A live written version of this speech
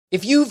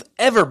If you've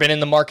ever been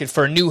in the market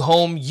for a new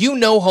home, you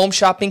know home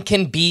shopping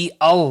can be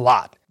a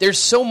lot. There's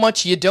so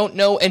much you don't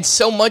know and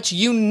so much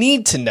you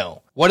need to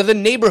know. What are the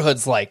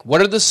neighborhoods like?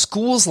 What are the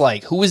schools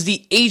like? Who is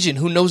the agent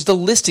who knows the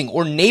listing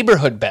or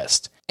neighborhood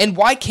best? And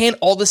why can't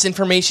all this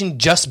information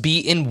just be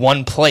in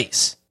one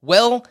place?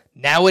 Well,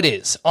 now it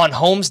is on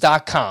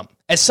Homes.com.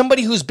 As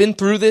somebody who's been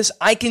through this,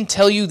 I can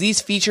tell you these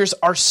features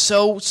are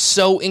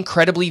so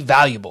incredibly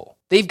valuable.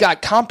 They've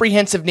got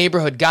comprehensive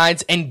neighborhood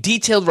guides and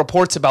detailed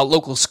reports about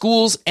local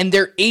schools, and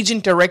their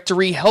agent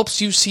directory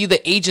helps you see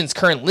the agent's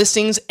current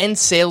listings and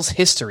sales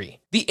history.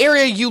 The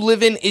area you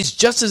live in is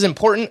just as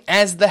important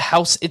as the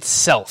house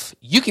itself.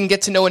 You can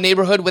get to know a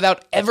neighborhood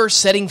without ever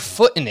setting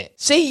foot in it.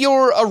 Say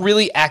you're a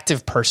really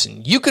active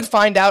person. You could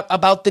find out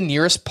about the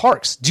nearest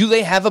parks. Do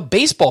they have a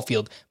baseball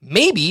field?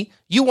 Maybe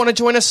you want to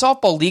join a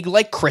softball league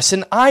like Chris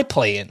and I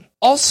play in.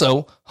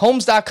 Also,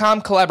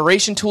 Homes.com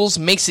collaboration tools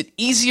makes it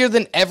easier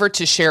than ever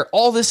to share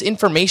all this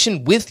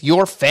information with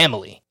your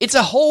family. It's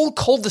a whole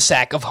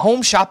cul-de-sac of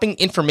home shopping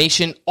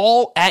information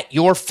all at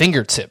your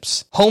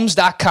fingertips.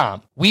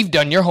 Homes.com. We've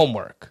done your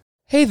homework.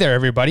 Hey there,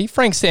 everybody.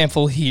 Frank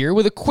Stanfill here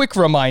with a quick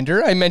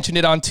reminder. I mentioned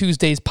it on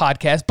Tuesday's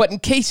podcast, but in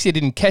case you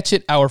didn't catch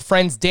it, our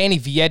friends Danny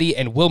Vietti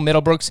and Will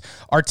Middlebrooks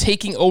are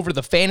taking over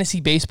the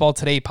Fantasy Baseball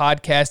Today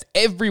podcast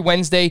every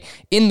Wednesday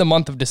in the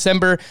month of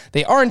December.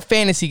 They aren't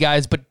fantasy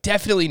guys, but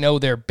definitely know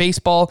their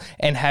baseball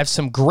and have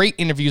some great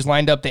interviews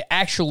lined up. They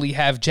actually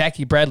have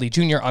Jackie Bradley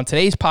Jr. on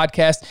today's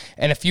podcast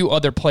and a few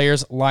other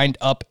players lined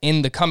up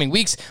in the coming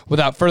weeks.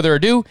 Without further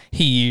ado,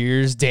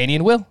 here's Danny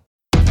and Will.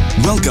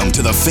 Welcome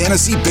to the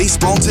Fantasy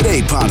Baseball Today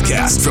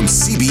podcast from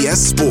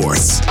CBS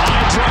Sports.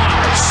 High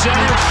drive,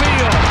 center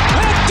field,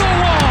 hit the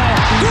wall,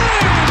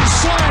 grand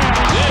slam.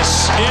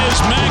 This is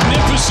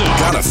magnificent.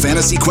 Got a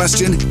fantasy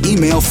question?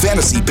 Email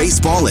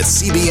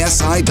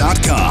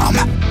fantasybaseball@cbsi.com.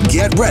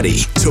 Get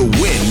ready to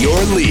win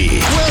your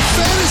league. Where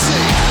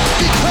fantasy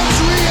becomes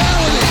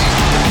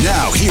reality.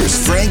 Now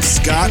here's Frank,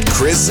 Scott,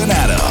 Chris, and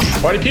Adam.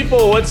 Party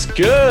people, what's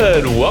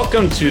good?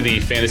 Welcome to the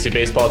Fantasy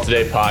Baseball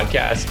Today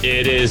podcast.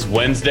 It is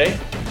Wednesday,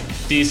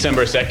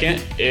 December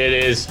 2nd. It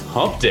is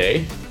Hump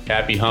Day.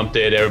 Happy Hump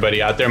Day to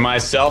everybody out there.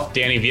 Myself,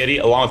 Danny Vietti,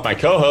 along with my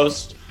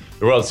co-host,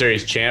 the World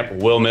Series champ,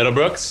 Will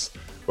Middlebrooks.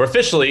 We're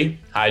officially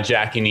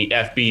hijacking the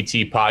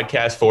FBT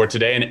podcast for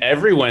today and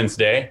every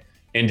Wednesday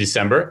in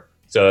December.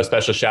 So a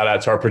special shout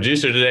out to our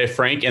producer today,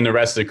 Frank, and the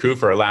rest of the crew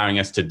for allowing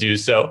us to do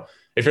so.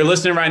 If you're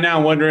listening right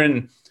now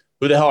wondering,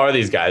 who the hell are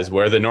these guys?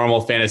 We're the normal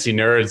fantasy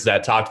nerds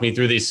that talk me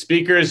through these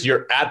speakers.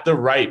 You're at the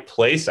right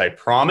place, I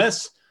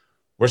promise.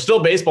 We're still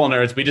baseball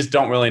nerds. We just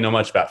don't really know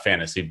much about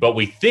fantasy, but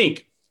we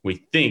think we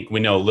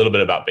know a little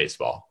bit about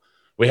baseball.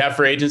 We have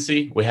free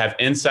agency. We have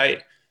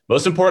insight.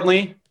 Most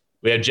importantly,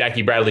 we have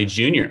Jackie Bradley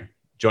Jr.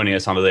 joining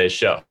us on today's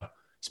show.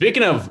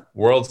 Speaking of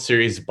World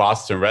Series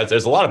Boston Reds,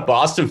 there's a lot of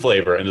Boston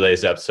flavor in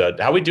today's episode.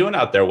 How we doing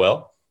out there,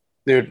 Will?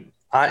 Dude,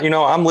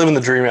 I'm living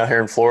the dream out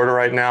here in Florida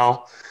right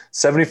now.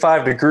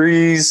 75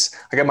 degrees.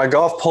 I got my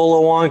golf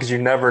polo on because you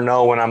never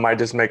know when I might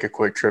just make a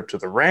quick trip to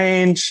the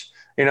range.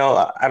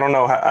 I don't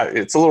know.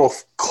 It's a little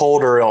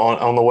colder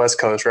on the West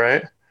Coast,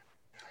 right?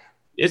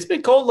 It's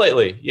been cold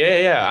lately.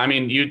 Yeah. I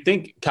mean, you'd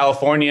think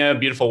California,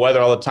 beautiful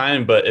weather all the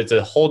time, but it's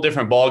a whole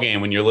different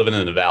ballgame when you're living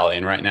in the Valley.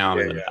 And right now I'm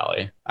in the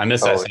Valley. I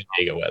miss that San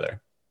Diego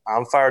weather.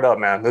 I'm fired up,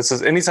 man. This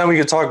is anytime we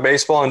can talk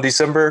baseball in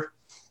December,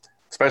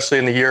 especially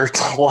in a year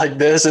like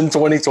this in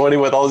 2020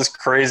 with all this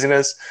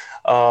craziness.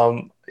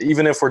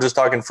 Even if we're just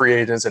talking free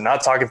agents and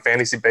not talking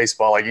fantasy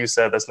baseball, like you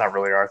said, that's not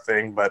really our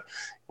thing, but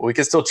we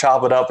can still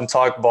chop it up and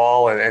talk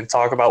ball and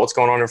talk about what's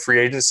going on in free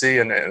agency.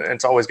 And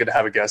it's always good to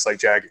have a guest like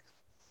Jackie.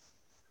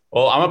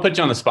 Well, I'm going to put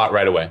you on the spot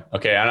right away.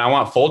 Okay. And I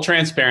want full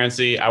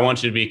transparency. I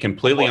want you to be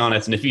completely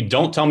honest. And if you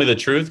don't tell me the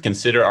truth,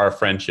 consider our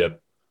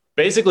friendship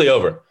basically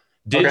over.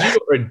 Did you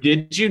or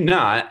did you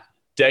not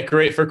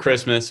decorate for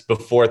Christmas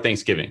before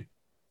Thanksgiving?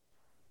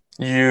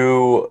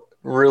 You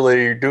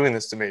really doing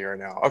this to me right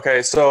now.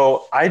 Okay.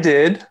 So I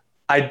did.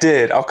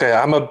 Okay.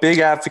 I'm a big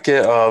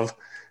advocate of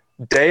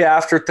day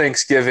after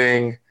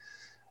Thanksgiving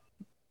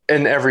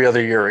and every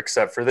other year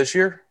except for this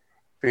year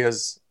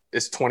because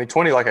it's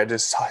 2020. Like I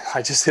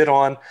just hit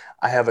on.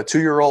 I have a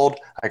 2-year-old.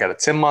 I got a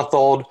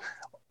 10-month-old.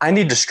 I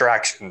need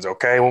distractions.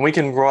 Okay. When we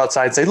can go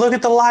outside and say, look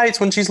at the lights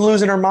when she's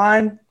losing her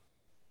mind.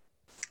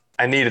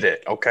 I needed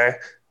it. Okay.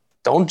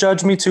 Don't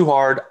judge me too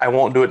hard. I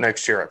won't do it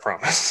next year. I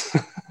promise.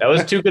 That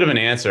was too good of an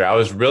answer.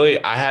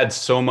 I had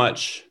so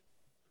much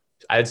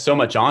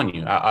on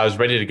you. I was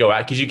ready to go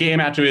out because you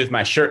came after me with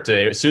my shirt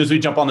today. As soon as we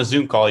jump on the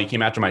Zoom call, you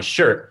came after my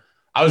shirt.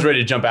 I was ready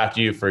to jump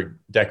after you for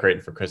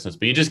decorating for Christmas,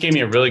 but you just gave me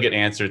a really good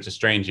answer. It's a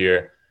strange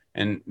year.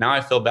 And now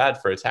I feel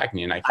bad for attacking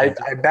you. And I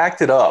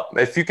backed it up.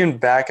 If you can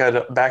back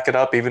it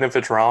up, even if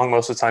it's wrong,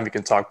 most of the time you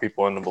can talk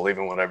people into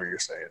believing whatever you're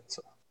saying.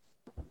 So,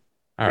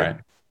 All right.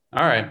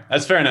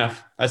 That's fair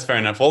enough.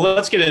 Well,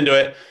 let's get into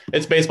it.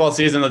 It's baseball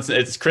season.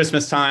 It's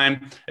Christmas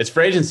time. It's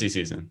free agency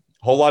season.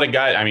 A whole lot of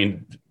guys. I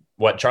mean,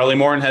 what Charlie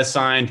Morton has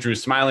signed, Drew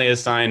Smyly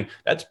has signed.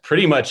 That's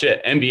pretty much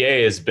it.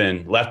 NBA has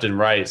been left and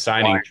right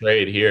signing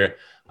trade here.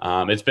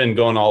 It's been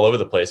going all over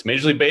the place.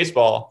 Major League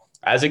Baseball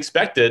as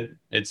expected,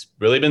 it's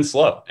really been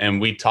slow.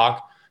 And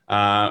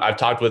I've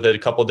talked with a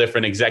couple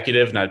different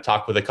executives, and I've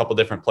talked with a couple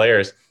different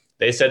players.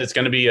 They said it's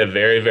going to be a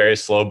very, very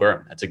slow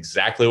burn. That's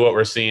exactly what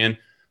we're seeing.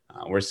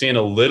 We're seeing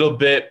a little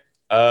bit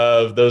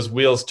of those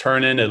wheels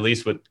turning, at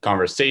least with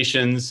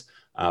conversations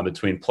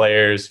between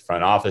players,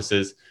 front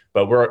offices.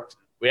 But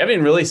we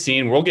haven't really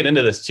seen, we'll get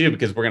into this too,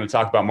 because we're going to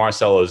talk about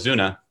Marcell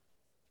Ozuna.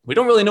 We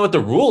don't really know what the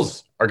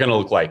rules are going to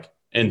look like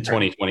in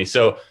 2020.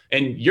 So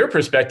in your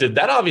perspective,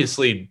 that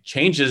obviously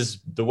changes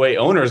the way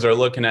owners are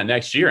looking at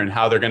next year and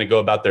how they're going to go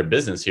about their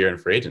business here in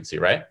free agency,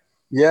 right?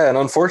 Yeah, and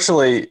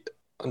unfortunately,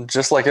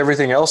 just like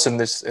everything else in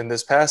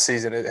this past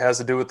season, it has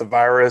to do with the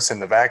virus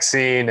and the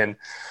vaccine, and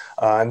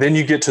then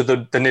you get to the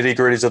nitty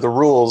gritties of the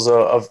rules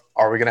of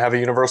are we going to have a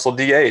universal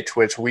DH,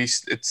 which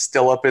it's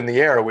still up in the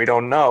air. We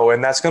don't know,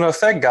 and that's going to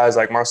affect guys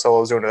like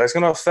Marcell Ozuna. That's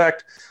going to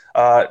affect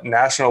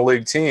National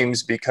League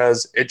teams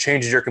because it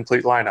changes your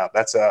complete lineup.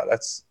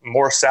 That's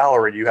more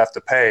salary you have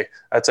to pay.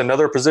 That's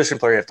another position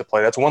player you have to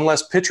play. That's one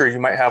less pitcher you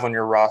might have on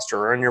your roster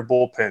or in your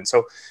bullpen.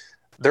 So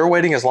they're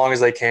waiting as long as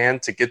they can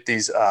to get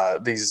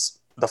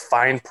the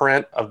fine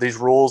print of these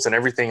rules and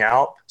everything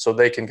out so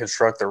they can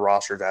construct their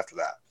rosters after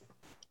that.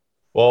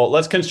 Well,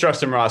 let's construct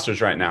some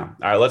rosters right now.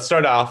 All right, let's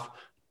start off.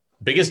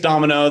 Biggest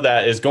domino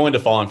that is going to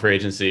fall in free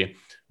agency,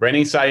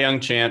 reigning Cy Young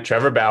champ,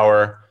 Trevor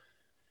Bauer.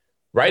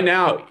 Right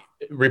now,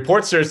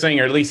 reports are saying,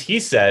 or at least he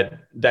said,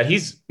 that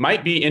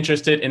might be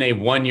interested in a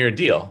one-year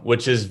deal,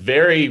 which is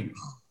very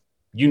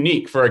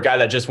unique for a guy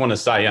that just won a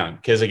Cy Young.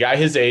 Because a guy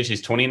his age,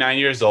 he's 29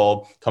 years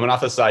old, coming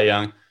off a Cy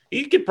Young,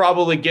 he could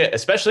probably get,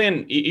 especially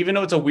even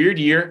though it's a weird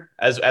year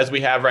as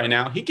we have right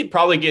now, he could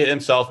probably get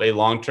himself a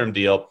long-term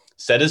deal,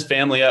 set his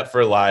family up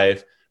for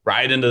life,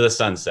 ride into the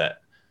sunset.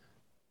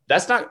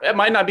 That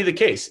might not be the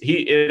case.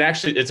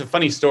 It's a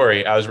funny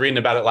story. I was reading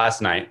about it last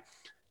night.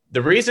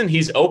 The reason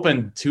he's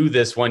open to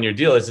this one-year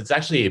deal is it's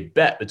actually a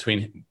bet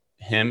between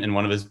him and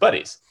one of his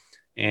buddies.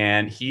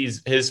 And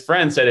his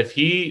friend said if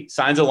he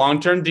signs a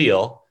long-term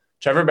deal,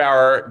 Trevor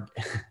Bauer,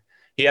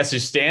 he has to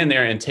stand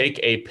there and take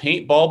a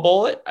paintball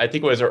bullet. I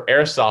think it was an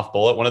airsoft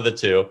bullet, one of the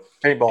two.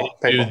 Paintball.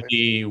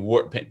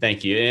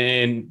 Thank you.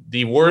 In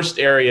the worst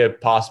area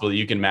possible that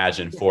you can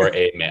imagine for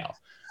a male.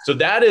 So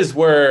that is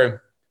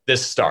where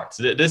this starts.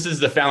 This is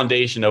the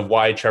foundation of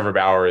why Trevor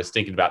Bauer is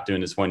thinking about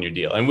doing this one-year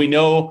deal. And we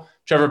know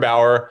Trevor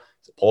Bauer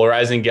is a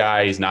polarizing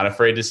guy. He's not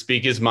afraid to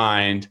speak his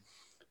mind.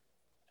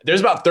 There's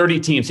about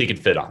 30 teams he could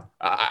fit on.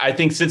 I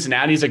think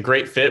Cincinnati's a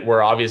great fit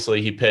where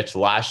obviously he pitched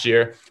last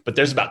year, but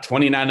there's about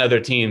 29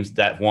 other teams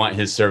that want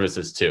his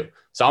services too.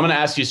 So I'm going to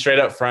ask you straight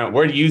up front,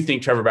 where do you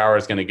think Trevor Bauer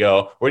is going to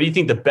go? Where do you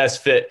think the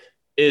best fit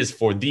is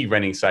for the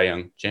reigning Cy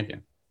Young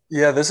champion?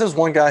 Yeah, this is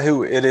one guy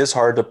who it is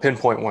hard to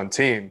pinpoint one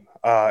team.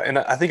 And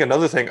I think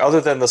another thing, other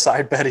than the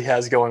side bet he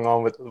has going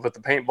on with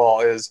the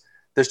paintball, is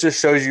this just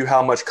shows you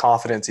how much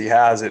confidence he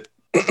has.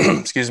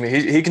 Excuse me.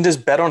 He can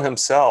just bet on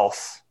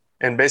himself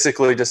and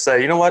basically just say,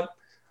 you know what,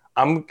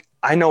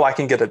 I know I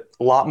can get a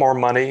lot more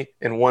money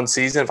in one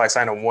season if I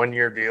sign a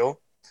one-year deal.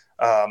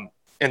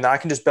 And I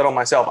can just bet on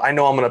myself. I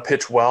know I'm going to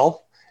pitch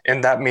well,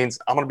 and that means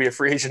I'm going to be a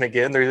free agent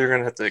again. They're either going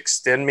to have to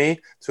extend me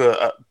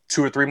to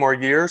 2 or 3 more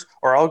years,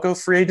 or I'll go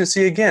free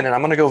agency again, and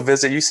I'm going to go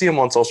visit. You see him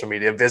on social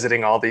media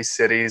visiting all these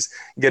cities,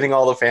 getting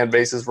all the fan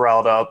bases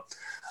riled up.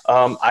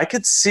 I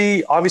could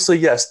see, obviously,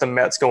 yes, the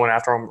Mets going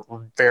after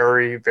him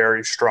very,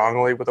 very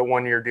strongly with a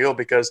one-year deal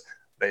because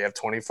they have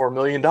 $24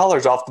 million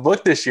off the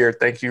book this year.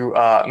 Thank you,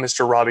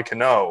 Mr. Robbie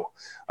Cano.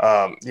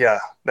 Yeah,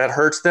 that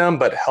hurts them,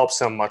 but helps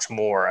them much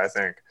more, I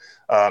think,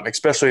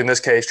 especially in this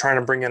case, trying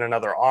to bring in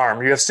another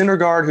arm. You have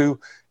Syndergaard, who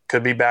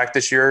could be back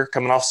this year,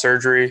 coming off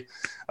surgery.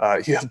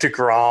 You have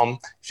DeGrom.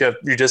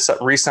 You just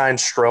re-signed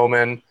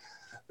Stroman.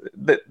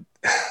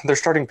 Their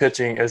starting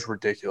pitching is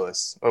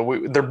ridiculous.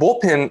 Their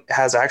bullpen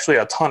has actually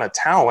a ton of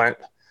talent.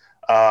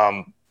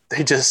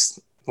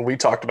 We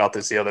talked about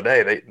this the other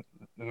day.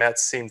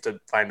 Mets seem to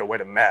find a way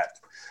to Met.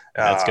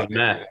 That's good,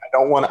 Matt. I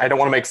don't want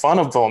to make fun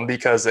of them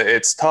because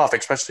it's tough,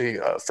 especially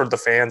for the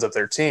fans of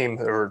their team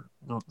who are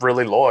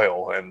really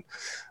loyal.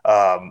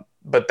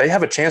 But they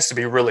have a chance to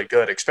be really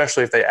good,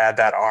 especially if they add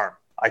that arm.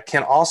 I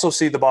can also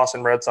see the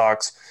Boston Red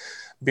Sox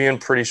being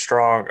pretty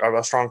strong,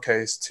 a strong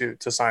case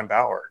to sign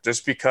Bauer,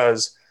 just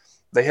because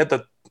they had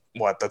the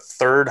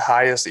third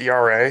highest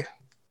ERA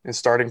in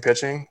starting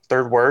pitching,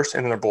 third worst,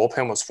 and then their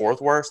bullpen was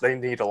fourth worst. They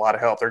need a lot of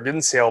help. They're getting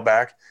Sale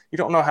back. You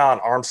don't know how an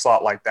arm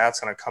slot like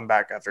that's going to come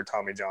back after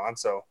Tommy John.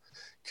 So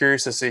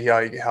curious to see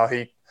how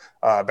he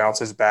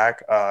bounces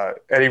back.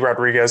 Eddie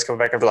Rodriguez coming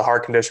back after the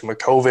heart condition with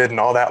COVID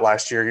and all that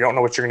last year. You don't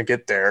know what you're going to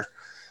get there.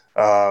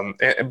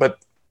 But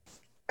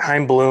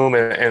Chaim Bloom,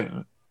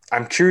 and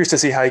I'm curious to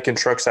see how he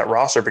constructs that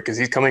roster because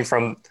he's coming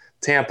from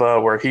Tampa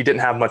where he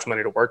didn't have much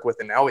money to work with,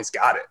 and now he's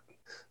got it.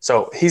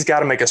 So he's got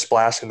to make a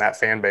splash in that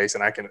fan base,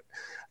 and I can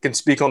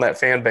speak on that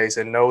fan base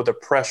and know the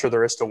pressure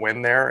there is to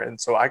win there. And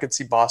so I could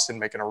see Boston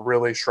making a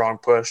really strong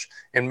push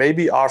and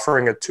maybe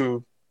offering a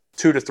 2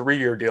 to 3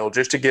 year deal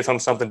just to give him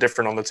something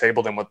different on the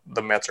table than what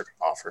the Mets are going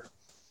to offer.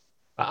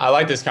 I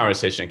like this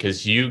conversation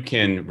because you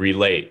can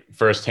relate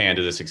firsthand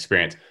to this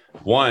experience.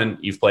 One,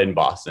 you've played in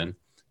Boston.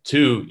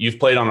 Two, you've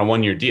played on a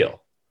one-year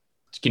deal.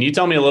 Can you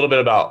tell me a little bit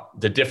about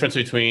the difference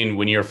between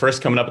when you were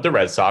first coming up with the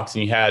Red Sox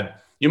and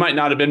you might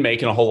not have been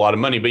making a whole lot of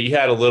money, but you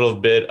had a little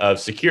bit of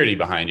security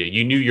behind you.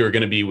 You knew you were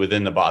going to be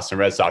within the Boston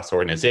Red Sox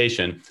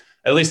organization,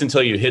 at least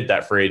until you hit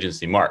that free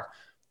agency mark.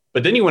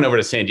 But then you went over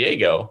to San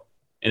Diego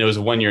and it was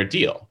a one-year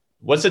deal.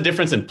 What's the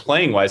difference in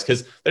playing wise?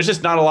 Because there's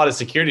just not a lot of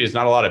security. There's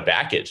not a lot of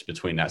baggage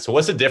between that. So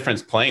what's the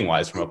difference playing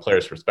wise from a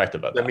player's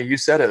perspective of that? I mean, you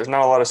said it. There's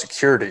not a lot of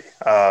security.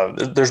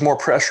 There's more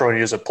pressure on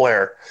you as a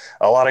player.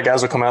 A lot of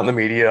guys will come out in the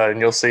media and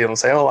you'll see them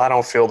say, oh, I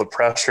don't feel the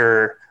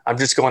pressure. I'm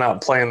just going out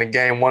and playing the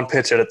game one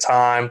pitch at a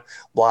time,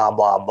 blah,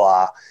 blah,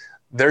 blah.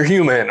 They're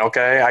human,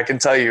 okay? I can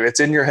tell you. It's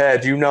in your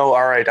head. You know,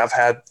 all right, I've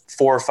had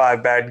 4 or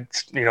 5 bad,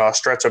 a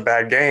stretch of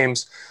bad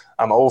games.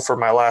 I'm 0 for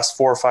my last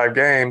 4 or 5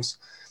 games.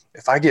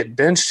 If I get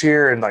benched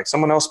here and like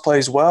someone else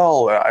plays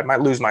well, I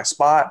might lose my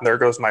spot. There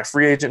goes my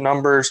free agent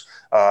numbers.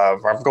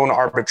 If I'm going to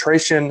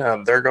arbitration,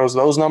 there goes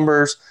those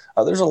numbers.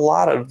 There's a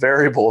lot of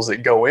variables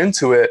that go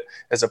into it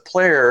as a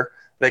player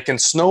that can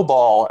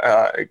snowball.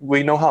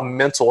 We know how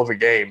mental of a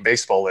game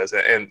baseball is,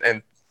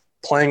 and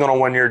playing on a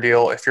one-year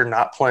deal, if you're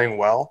not playing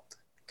well,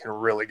 can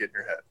really get in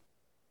your head.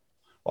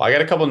 Well, I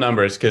got a couple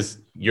numbers because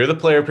you're the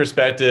player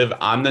perspective.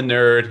 I'm the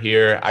nerd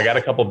here. I got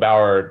a couple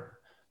Bauer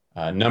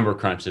number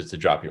crunches to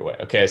drop your way.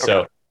 Okay,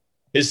 so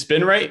his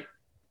spin rate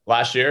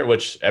last year,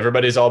 which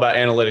everybody's all about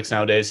analytics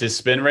nowadays, his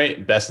spin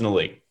rate, best in the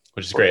league,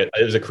 which is great.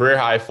 It was a career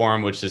high for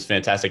him, which is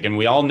fantastic. And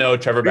we all know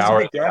Trevor Bauer.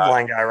 He's a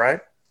driveline guy, right?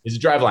 He's a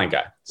driveline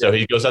guy. So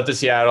he goes up to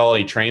Seattle.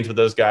 He trains with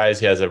those guys.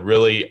 He has a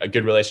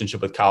good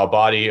relationship with Kyle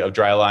Body of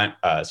Driveline.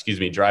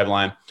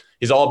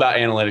 He's all about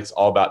analytics,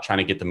 all about trying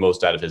to get the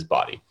most out of his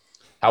body.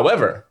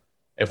 However,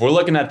 if we're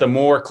looking at the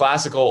more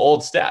classical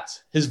old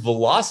stats, his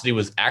velocity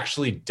was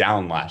actually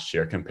down last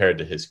year compared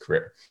to his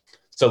career.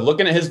 So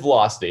looking at his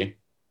velocity,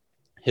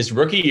 his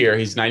rookie year,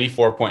 he's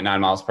 94.9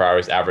 miles per hour,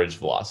 his average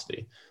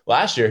velocity.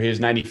 Last year, he was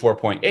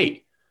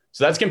 94.8.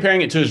 So that's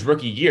comparing it to his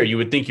rookie year. You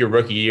would think your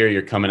rookie year,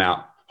 you're coming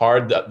out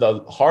hard.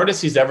 The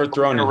hardest he's ever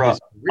thrown in his career.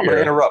 I'm going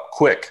to interrupt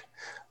quick.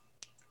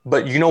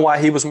 But you know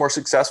why he was more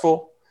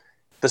successful?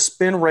 The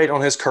spin rate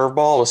on his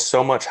curveball was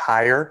so much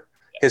higher.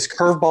 His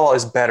curveball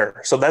is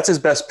better. So that's his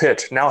best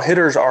pitch. Now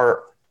hitters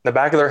are in the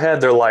back of their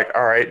head. They're like,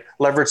 all right,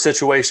 leverage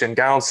situation,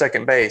 guy on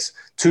second base,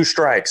 2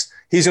 strikes.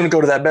 He's going to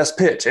go to that best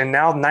pitch. And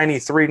now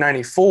 93,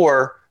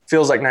 94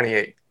 feels like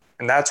 98.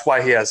 And that's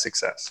why he has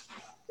success.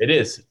 It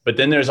is. But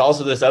then there's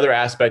also this other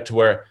aspect to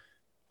where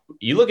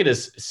you look at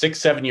his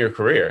 6-7 year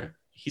career.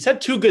 He's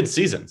had 2 good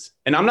seasons.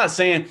 And I'm not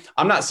saying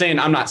I'm not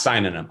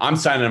signing him. I'm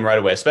signing him right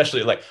away,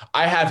 especially like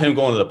I have him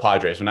going to the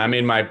Padres. When I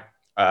made my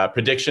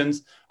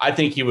predictions, I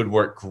think he would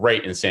work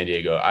great in San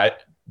Diego.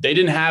 They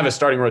didn't have a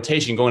starting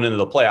rotation going into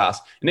the playoffs,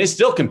 and they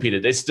still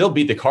competed. They still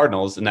beat the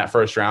Cardinals in that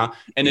first round,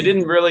 and they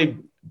didn't really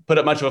put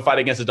up much of a fight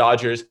against the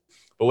Dodgers.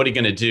 But what are you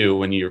going to do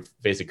when you're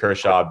facing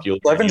Kershaw?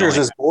 Clevenger's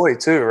his boy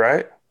too,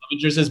 right?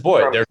 Clevenger's his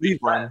boy. They're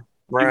Cleveland,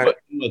 right?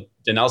 With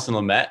Dinelson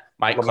Lamet,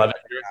 Mike Clevenger.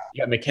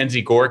 You got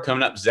Mackenzie Gore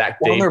coming up. Zach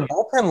Davies. Their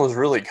bullpen was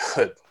really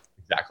good.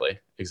 Exactly.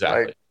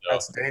 Like,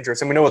 that's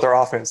dangerous, and we know what their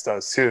offense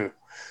does too.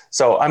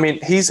 So, I mean,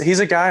 he's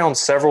a guy on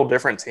several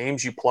different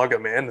teams. You plug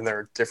him in, and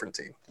they're a different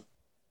team.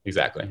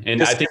 Exactly. And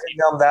just I think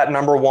that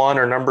number 1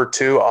 or number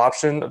 2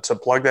 option to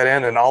plug that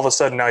in, and all of a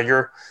sudden now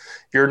your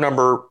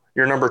number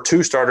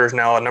 2 starter is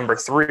now a number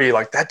 3.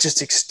 Like that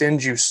just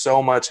extends you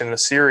so much in a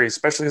series,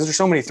 especially because there's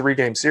so many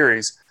 3-game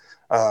series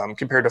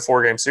compared to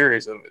 4-game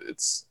series, and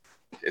it's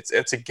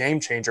a game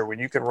changer when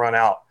you can run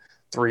out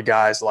 3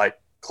 guys like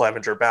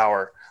Clevenger,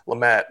 Bauer,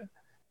 Lamet.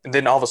 And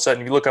then all of a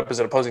sudden you look up as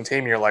an opposing team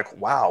and you're like,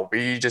 wow,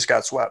 we just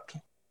got swept.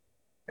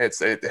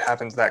 It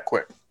happens that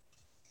quick.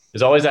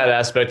 There's always that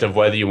aspect of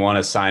whether you want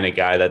to sign a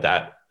guy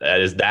that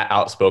is that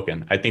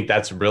outspoken. I think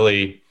that's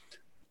really,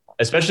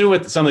 especially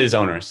with some of these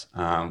owners.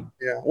 Where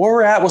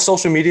we're at with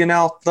social media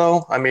now,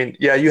 though, I mean,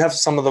 yeah, you have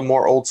some of the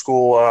more old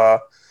school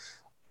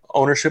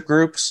ownership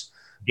groups,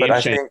 but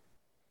I think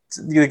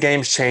the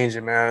game's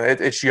changing, man.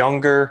 It's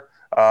younger.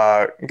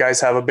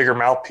 Guys have a bigger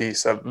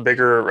mouthpiece, a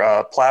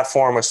bigger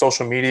platform with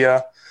social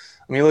media.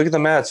 I mean, you look at the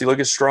Mets, you look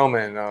at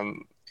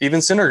Stroman, even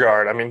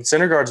Syndergaard. I mean,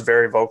 Syndergaard's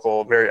very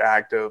vocal, very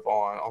active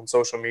on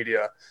social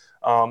media.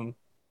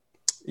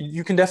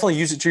 You can definitely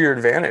use it to your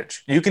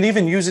advantage. You can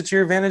even use it to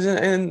your advantage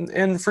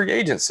in free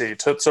agency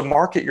to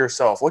market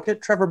yourself. Look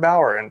at Trevor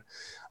Bauer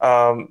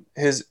and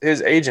his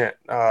agent,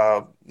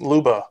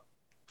 Luba.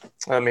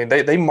 I mean,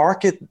 they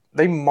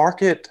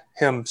market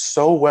him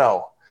so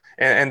well.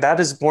 And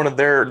that is one of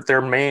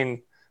their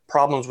main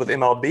problems with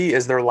MLB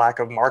is their lack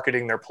of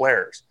marketing their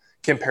players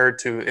compared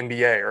to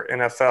NBA or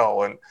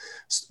NFL and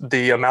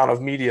the amount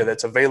of media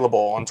that's available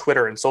on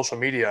Twitter and social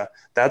media.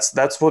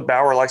 That's what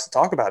Bauer likes to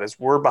talk about is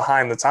we're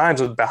behind the times,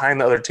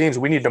 behind the other teams.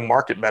 We need to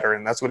market better,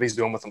 and that's what he's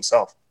doing with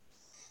himself.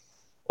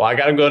 Well, I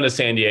got him going to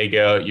San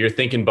Diego. You're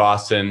thinking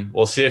Boston.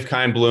 We'll see if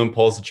Kyle Bloom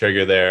pulls the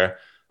trigger there.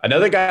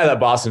 Another guy that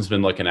Boston's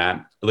been looking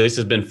at least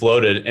has been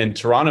floated, in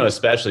Toronto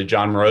especially.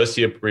 John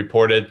Morosi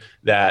reported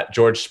that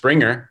George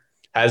Springer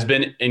has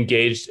been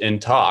engaged in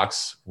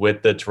talks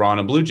with the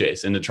Toronto Blue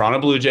Jays. And the Toronto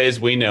Blue Jays,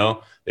 we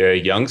know they're a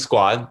young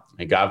squad.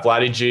 They got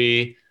Vladdy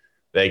G,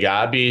 they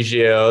got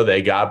Biggio,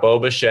 they got Bo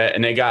Bichette,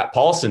 and they got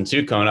Paulson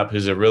too coming up,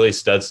 who's a really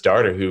stud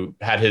starter who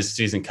had his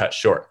season cut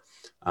short.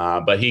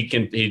 But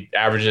he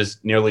averages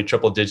nearly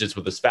triple digits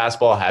with his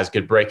fastball, has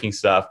good breaking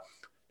stuff.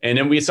 And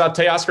then we saw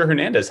Teoscar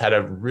Hernandez had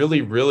a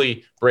really,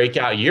 really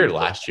breakout year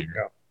last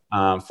year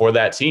for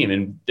that team.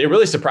 And they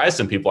really surprised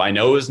some people. I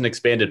know it was an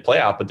expanded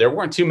playoff, but there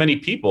weren't too many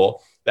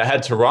people that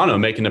had Toronto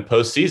making the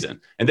postseason.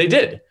 And they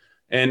did.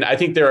 And I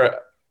think they're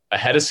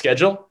ahead of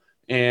schedule.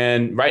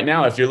 And right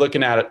now, if you're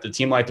looking at the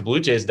team like the Blue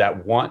Jays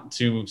that want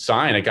to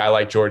sign a guy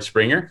like George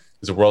Springer,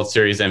 who's a World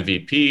Series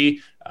MVP,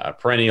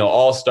 perennial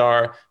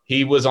all-star,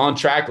 he was on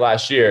track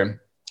last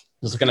year.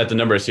 Just looking at the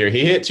numbers here, he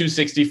hit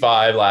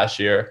 265 last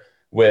year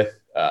with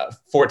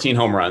 14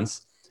 home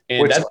runs.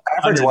 And which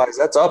average-wise,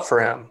 that's up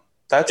for him.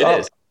 That's up.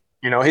 Is.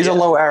 He's a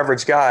low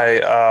average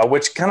guy,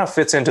 which kind of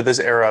fits into this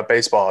era of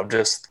baseball of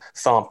just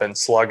thump and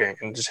slugging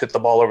and just hit the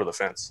ball over the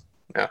fence.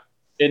 Yeah.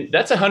 And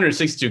that's a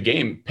 162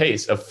 game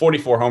pace of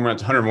 44 home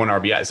runs, 101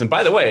 RBIs. And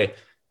by the way,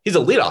 he's a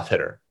leadoff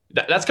hitter.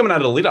 That's coming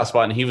out of the leadoff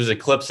spot, and he was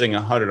eclipsing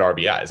 100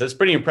 RBIs. That's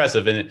pretty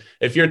impressive. And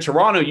if you're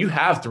Toronto, you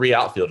have three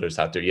outfielders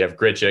out there. You have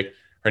Grichuk,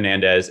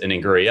 Hernandez, and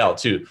Gurriel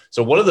too.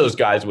 So one of those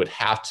guys would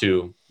have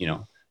to,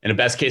 in a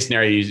best case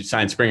scenario, you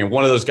sign Springer.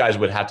 One of those guys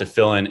would have to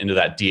fill into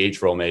that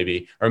DH role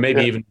maybe, or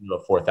maybe even into a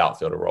fourth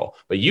outfielder role.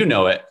 But you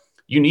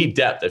need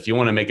depth. If you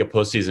want to make a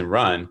postseason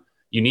run,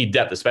 you need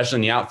depth, especially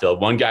in the outfield.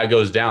 One guy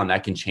goes down,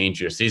 that can change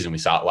your season. We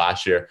saw it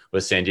last year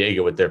with San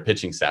Diego with their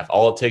pitching staff.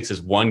 All it takes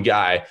is one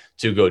guy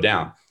to go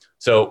down.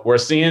 So we're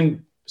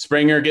seeing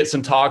Springer get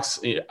some talks.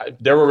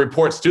 There were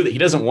reports too that he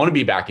doesn't want to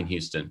be back in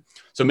Houston.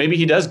 So maybe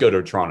he does go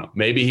to Toronto.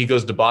 Maybe he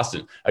goes to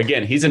Boston.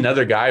 Again, he's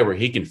another guy where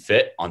he can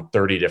fit on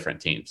 30 different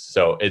teams.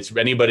 So it's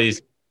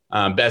anybody's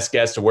best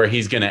guess to where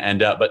he's going to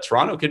end up. But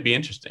Toronto could be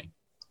interesting.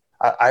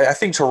 I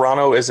think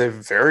Toronto is a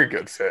very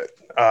good fit.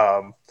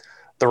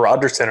 The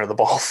Rogers Center, the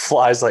ball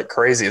flies like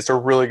crazy. It's a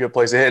really good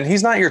place to hit. And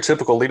he's not your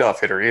typical leadoff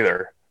hitter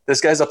either. This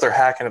guy's up there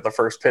hacking at the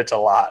first pitch a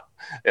lot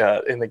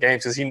in the game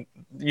because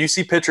you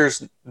see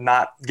pitchers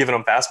not giving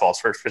him fastballs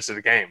first pitch of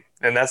the game.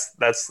 And that's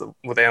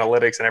with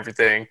analytics and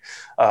everything,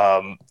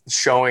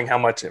 showing how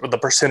much the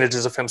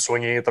percentages of him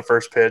swinging at the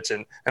first pitch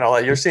and all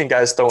that. You're seeing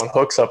guys throwing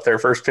hooks up there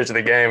first pitch of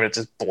the game. And it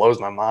just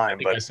blows my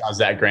mind. I saw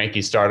Zach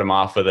Greinke start him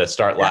off with a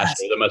start last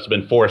year. There must have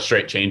been 4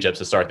 straight changeups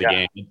to start the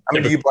game. I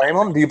mean, do you blame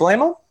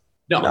him?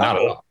 No, not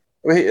at all.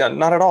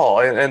 Not at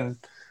all.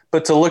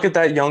 But to look at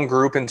that young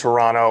group in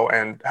Toronto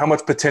and how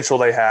much potential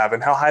they have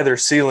and how high their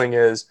ceiling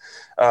is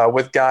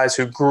with guys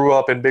who grew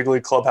up in big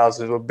league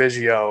clubhouses with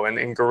Biggio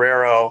and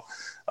Guerrero,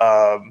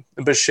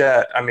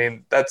 Bichette, I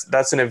mean,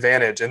 that's an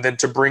advantage. And then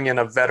to bring in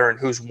a veteran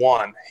who's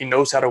won, he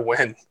knows how to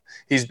win.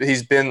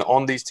 He's been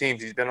on these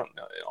teams. He's been an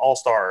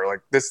all-star.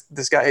 Like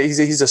this guy,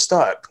 he's a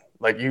stud.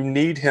 Like you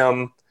need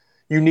him.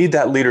 You need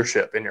that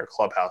leadership in your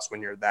clubhouse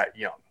when you're that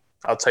young.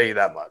 I'll tell you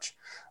that much.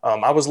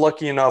 I was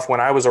lucky enough when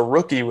I was a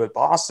rookie with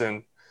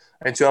Boston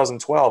in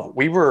 2012,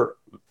 we were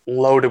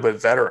loaded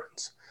with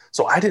veterans.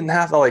 So I didn't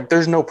have to,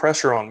 there's no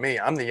pressure on me.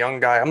 I'm the young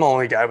guy. I'm the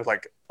only guy with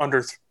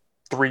under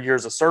 3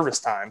 years of service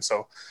time.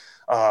 So,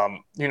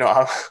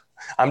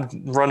 I'm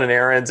running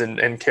errands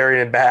and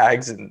carrying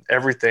bags and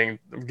everything,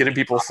 getting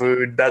people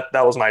food. That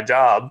was my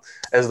job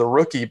as the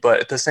rookie. But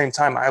at the same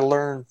time, I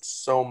learned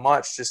so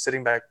much just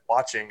sitting back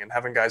watching and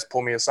having guys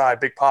pull me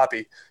aside. Big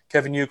Papi,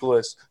 Kevin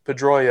Youkilis,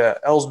 Pedroia,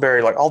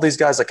 Ellsbury, all these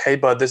guys hey,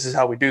 bud, this is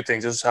how we do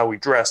things. This is how we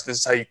dress. This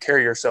is how you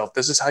carry yourself.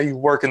 This is how you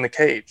work in the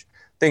cage.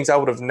 Things I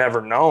would have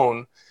never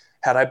known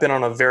had I been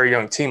on a very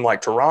young team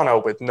like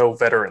Toronto with no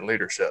veteran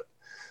leadership.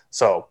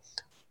 So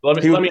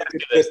let me ask you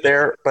this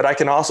there, but I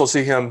can also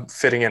see him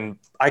fitting in.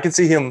 I can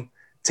see him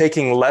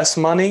taking less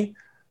money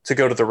to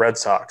go to the Red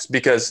Sox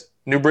because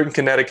New Britain,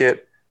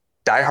 Connecticut,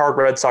 diehard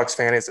Red Sox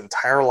fan his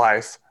entire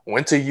life,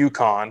 went to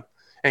UConn,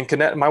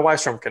 and my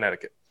wife's from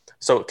Connecticut.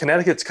 So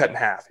Connecticut's cut in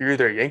half. You're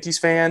either a Yankees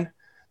fan,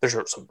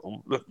 you're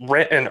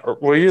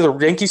either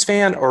a Yankees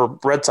fan or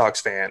Red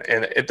Sox fan,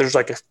 and there's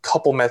a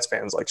couple Mets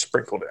fans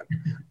sprinkled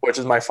in, which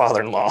is my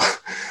father-in-law.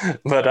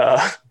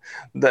 But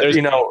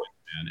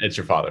it's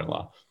your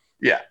father-in-law.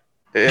 Yeah.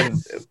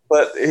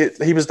 But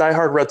he was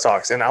diehard Red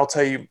Sox. And I'll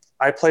tell you,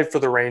 I played for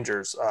the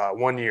Rangers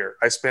 1 year.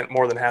 I spent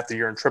more than half the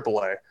year in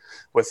AAA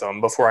with them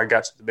before I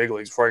got to the big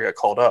leagues, before I got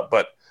called up.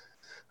 But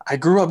I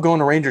grew up going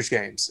to Rangers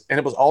games, and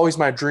it was always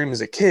my dream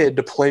as a kid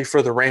to play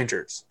for the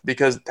Rangers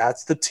because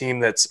that's the team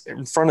that's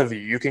in front of you.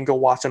 You can go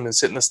watch them and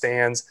sit in the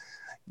stands.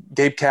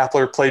 Gabe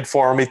Kapler played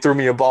for him. He threw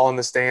me a ball in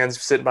the stands,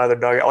 sitting by the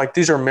dugout.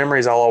 These are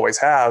memories I'll always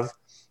have.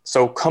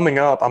 So coming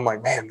up, I'm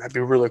man, that'd be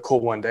really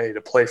cool one day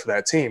to play for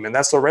that team. And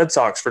that's the Red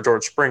Sox for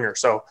George Springer.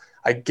 So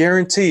I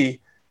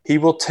guarantee he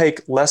will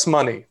take less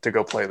money to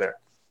go play there.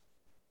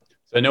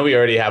 So I know we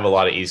already have a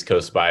lot of East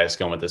Coast bias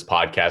going with this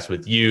podcast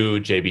with you,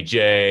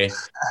 JBJ,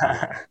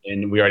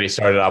 and we already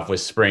started off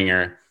with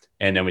Springer.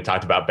 And then we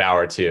talked about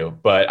Bauer too.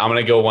 But I'm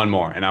going to go one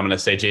more, and I'm going to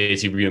say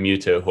JT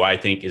Realmuto, who I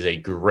think is a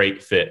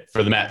great fit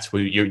for the Mets, who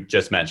you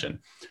just mentioned.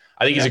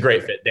 I think he's a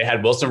great fit. They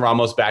had Wilson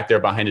Ramos back there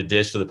behind a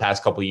dish for the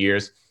past couple of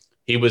years.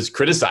 He was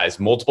criticized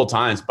multiple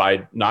times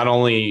by not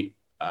only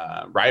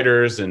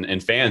writers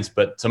and fans,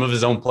 but some of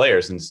his own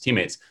players and his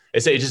teammates. They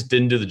say he just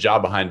didn't do the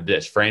job behind the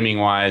dish,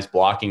 framing-wise,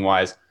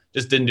 blocking-wise,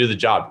 just didn't do the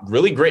job.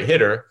 Really great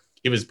hitter.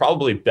 He was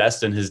probably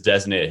best in his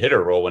designated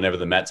hitter role whenever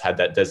the Mets had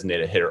that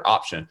designated hitter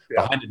option.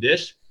 Yeah. Behind the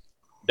dish,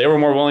 they were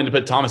more willing to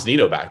put Thomas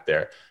Nido back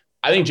there.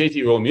 I think JT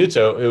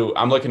Realmuto, who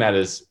I'm looking at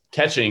his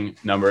catching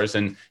numbers,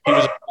 and he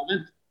was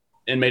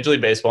in Major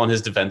League Baseball in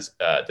his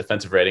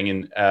defensive rating,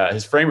 and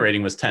his frame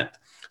rating was 10th.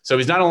 So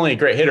he's not only a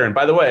great hitter, and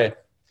by the way,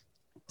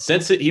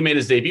 since he made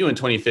his debut in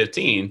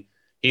 2015,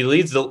 he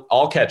leads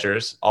all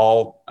catchers,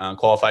 all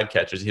qualified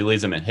catchers. He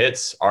leads them in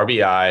hits,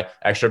 RBI,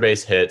 extra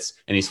base hits,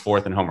 and he's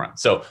 4th in home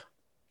runs. So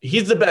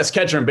he's the best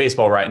catcher in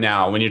baseball right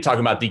now when you're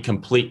talking about the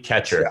complete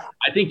catcher. Yeah.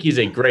 I think he's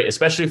a great,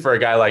 especially for a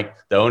guy like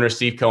the owner,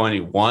 Steve Cohen.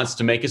 He wants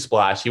to make a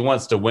splash. He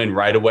wants to win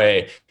right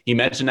away. He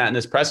mentioned that in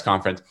this press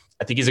conference.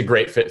 I think he's a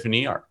great fit for New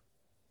York.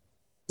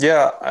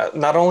 Yeah,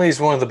 not only is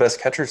he one of the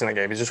best catchers in the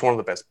game, he's just one of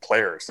the best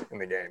players in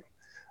the game.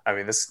 I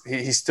mean,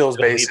 he steals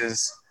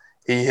bases.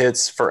 He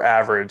hits for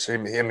average. I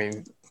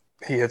mean,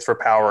 he hits for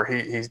power.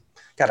 He's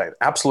got an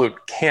absolute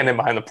cannon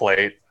behind the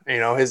plate. You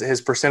know,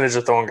 his percentage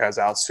of throwing guys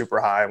out is super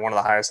high, one of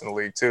the highest in the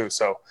league too.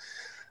 So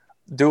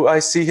do I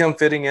see him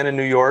fitting in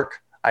New York?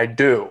 I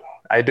do.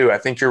 I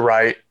think you're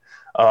right.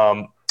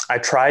 I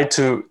tried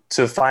to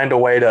find a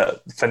way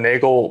to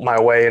finagle my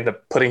way into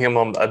putting him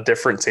on a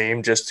different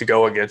team just to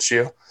go against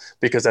you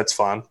because that's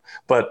fun.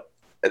 But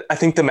I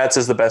think the Mets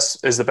is the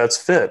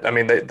best fit. I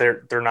mean,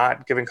 they're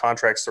not giving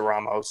contracts to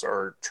Ramos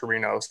or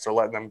Chirinos. They're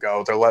letting them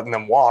go. They're letting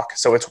them walk.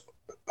 So it's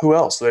who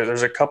else?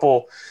 There's a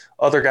couple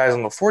other guys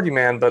on the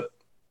 40-man, but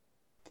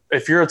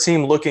if you're a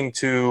team looking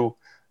to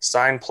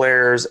sign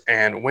players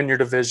and win your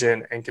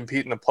division and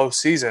compete in the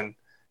postseason,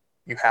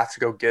 you have to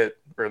go get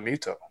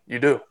Realmuto. You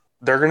do.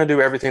 They're going to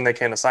do everything they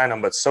can to sign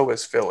him, but so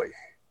is Philly.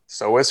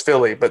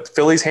 But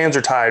Philly's hands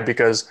are tied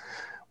because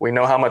we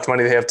know how much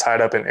money they have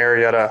tied up in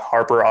Arrieta,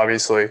 Harper,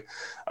 obviously.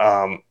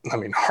 I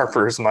mean,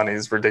 Harper's money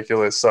is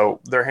ridiculous.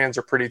 So their hands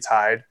are pretty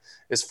tied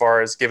as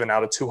far as giving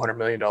out a $200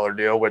 million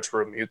deal, which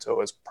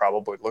Realmuto is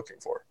probably looking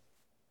for.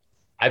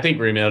 I think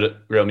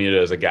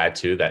Realmuto is a guy,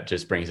 too, that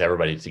just brings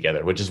everybody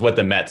together, which is what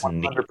the Mets 100%.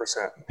 Need.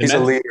 He's a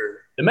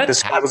leader.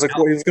 This guy was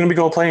he's going to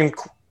be playing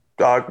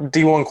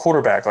D1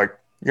 quarterback. Like,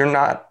 you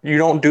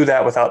don't do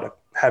that without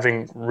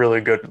having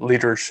really good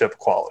leadership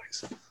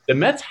qualities. The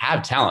Mets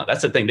have talent.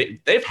 That's the thing.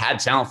 They've had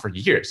talent for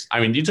years. I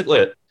mean, you take a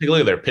look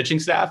at their pitching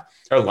staff,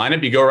 their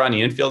lineup. You go around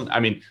the infield. I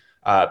mean,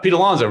 Pete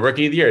Alonso,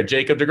 Rookie of the Year,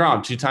 Jacob deGrom,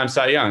 2-time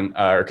Cy Young,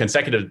 or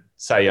consecutive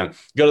Cy Young.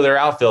 Go to their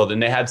outfield,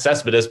 and they had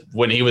Cespedes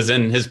when he was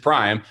in his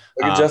prime.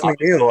 Look at Jeff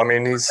McNeil. I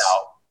mean, he's.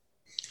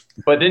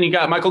 But then you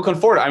got Michael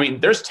Conforto. I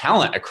mean, there's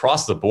talent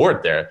across the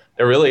board there.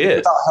 There really is.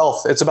 It's about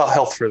health. It's about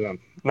health for them,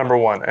 number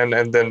one,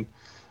 and then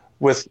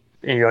with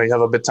you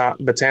have a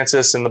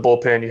Betances in the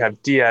bullpen. You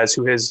have Diaz,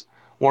 who is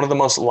one of the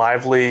most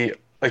lively,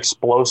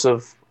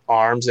 explosive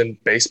arms in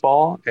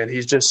baseball, and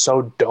he's just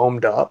so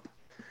domed up.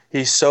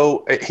 He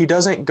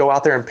doesn't go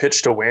out there and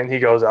pitch to win. He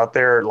goes out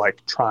there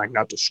like trying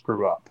not to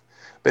screw up.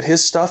 But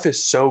his stuff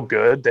is so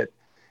good that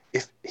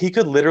if he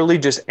could literally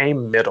just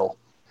aim middle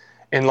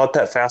and let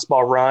that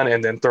fastball run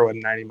and then throw a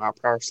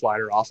 90-mile-per-hour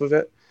slider off of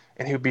it,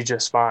 and he would be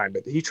just fine.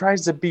 But he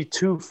tries to be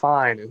too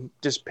fine and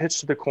just pitch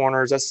to the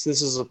corners. This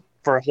is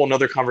for a whole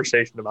nother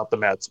conversation about the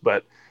Mets.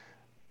 But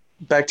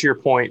back to your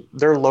point,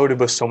 they're loaded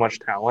with so much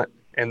talent,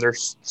 and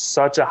there's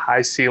such a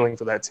high ceiling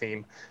for that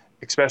team,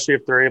 especially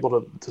if they're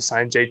able to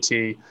sign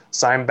JT,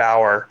 sign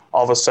Bauer.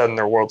 All of a sudden,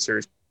 they're World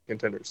Series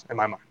contenders, in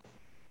my mind.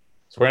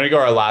 So we're going to go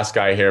our last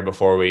guy here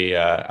before we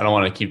I don't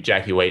want to keep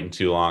Jackie waiting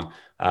too long.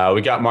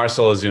 We got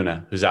Marcell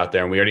Ozuna, who's out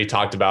there, and we already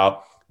talked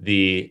about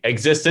the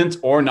existence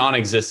or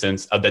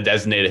non-existence of the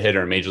designated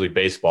hitter in Major League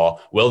Baseball.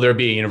 Will there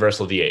be a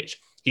universal DH?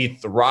 He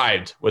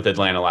thrived with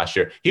Atlanta last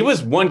year. He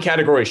was one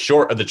category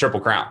short of the Triple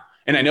Crown.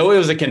 And I know it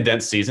was a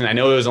condensed season. I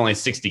know it was only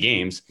 60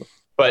 games,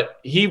 but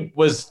he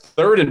was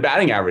third in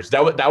batting average.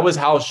 That was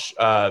how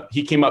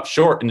he came up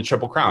short in the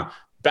Triple Crown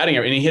batting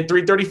average, and he hit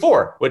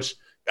 .334, which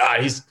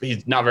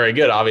he's not very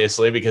good,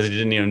 obviously, because he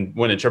didn't even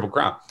win a Triple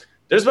Crown.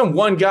 There's been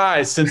one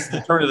guy since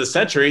the turn of the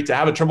century to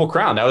have a Triple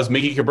Crown. That was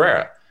Miggy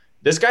Cabrera.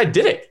 This guy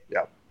did it.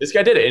 Yeah. This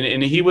guy did it.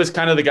 And he was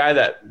kind of the guy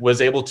that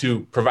was able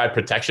to provide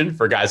protection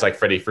for guys like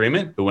Freddie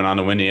Freeman, who went on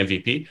to win the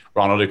MVP,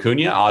 Ronald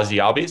Acuna, Ozzie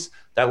Albies.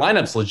 That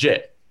lineup's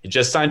legit. He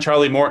just signed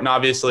Charlie Morton,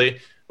 obviously.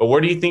 But where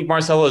do you think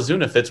Marcell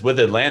Ozuna fits with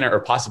Atlanta or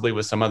possibly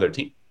with some other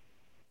team?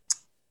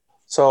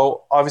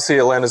 So, obviously,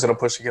 Atlanta's going to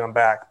push to get him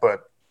back,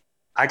 but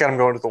I got him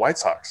going to the White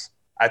Sox.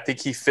 I think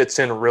he fits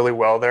in really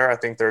well there. I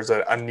think there's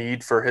a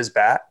need for his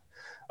bat,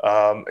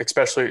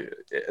 especially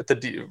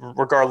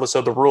regardless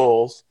of the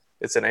rules.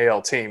 It's an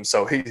AL team,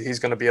 so he's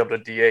going to be able to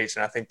DH,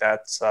 and I think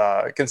that's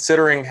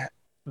considering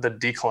the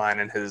decline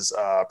in his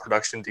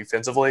production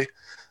defensively.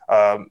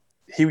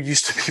 he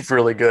used to be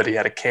really good. He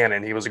had a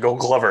cannon. He was a Gold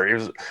Glover. He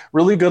was a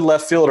really good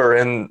left fielder.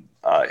 And,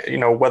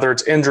 whether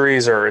it's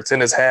injuries or it's in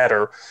his head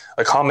or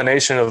a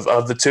combination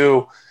of the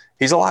two,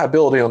 he's a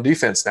liability on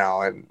defense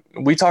now. And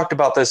we talked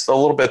about this a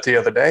little bit the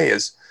other day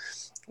is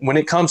when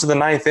it comes to the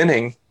ninth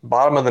inning,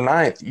 bottom of the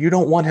ninth, you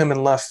don't want him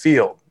in left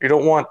field. You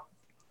don't want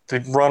the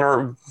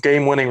runner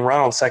game-winning run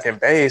on second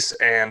base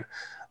and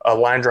a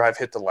line drive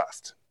hit the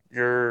left.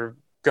 You're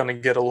going to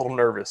get a little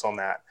nervous on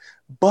that.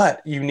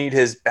 But you need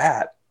his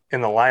bat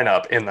in the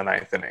lineup in the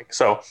ninth inning.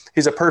 So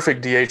he's a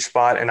perfect DH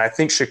spot. And I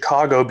think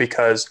Chicago,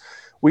 because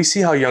we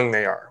see how young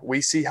they are.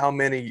 We see how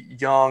many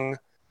young,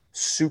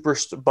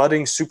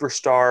 budding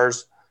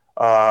superstars,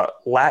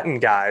 Latin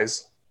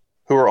guys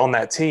who are on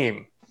that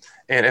team.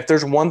 And if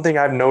there's one thing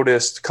I've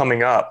noticed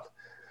coming up,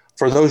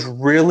 for those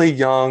really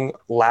young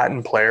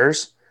Latin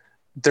players,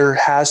 there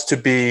has to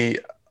be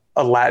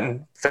a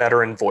Latin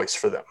veteran voice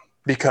for them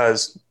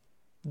because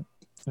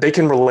they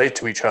can relate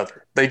to each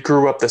other. They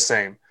grew up the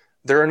same.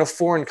 They're in a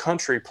foreign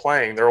country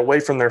playing. They're away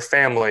from their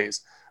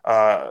families.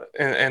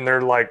 And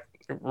they're like,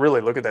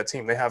 really look at that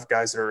team. They have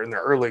guys that are in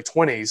their early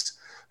 20s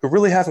who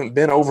really haven't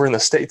been over in the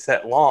States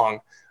that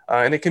long,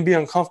 and it can be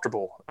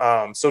uncomfortable.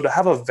 So to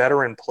have a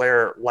veteran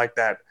player like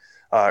that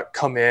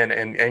come in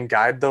and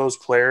guide those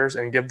players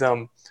and give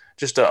them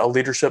just a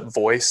leadership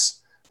voice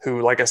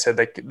who, like I said,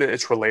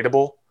 it's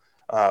relatable,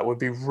 would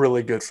be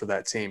really good for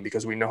that team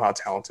because we know how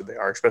talented they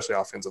are, especially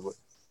offensively.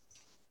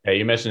 Yeah,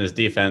 you mentioned his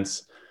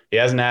defense. He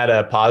hasn't had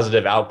a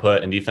positive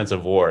output in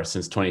defensive WAR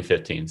since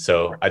 2015.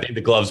 So I think the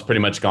glove's pretty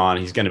much gone.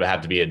 He's going to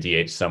have to be a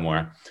DH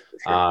somewhere.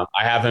 Sure.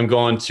 I have him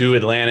going to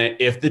Atlanta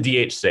if the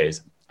DH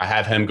stays. I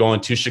have him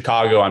going to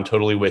Chicago. I'm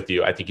totally with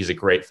you. I think he's a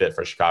great fit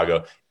for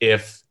Chicago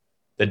if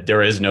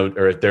there is no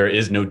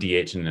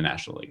DH in the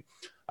National League.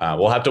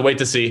 We'll have to wait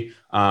to see.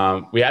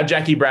 We have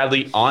Jackie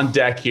Bradley on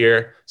deck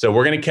here. So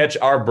we're going to catch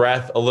our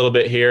breath a little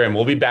bit here, and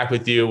we'll be back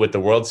with you with the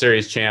World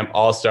Series champ,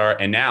 All-Star,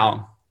 and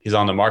now he's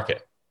on the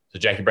market. So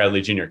Jackie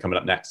Bradley Jr. coming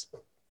up next.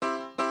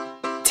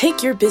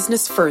 Take your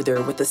business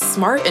further with the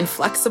smart and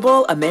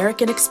flexible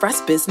American Express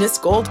Business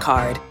Gold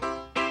Card.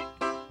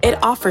 It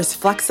offers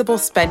flexible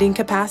spending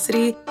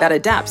capacity that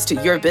adapts to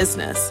your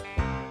business.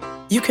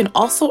 You can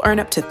also earn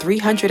up to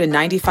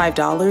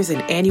 $395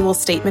 in annual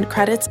statement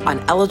credits on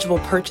eligible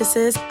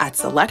purchases at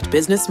select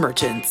business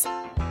merchants.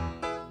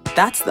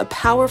 That's the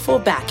powerful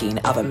backing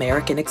of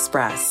American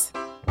Express.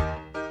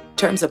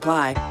 Terms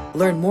apply.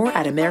 Learn more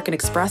at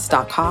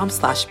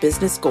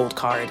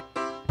americanexpress.com/businessgoldcard.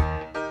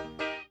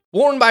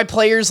 Worn by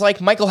players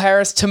like Michael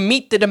Harris to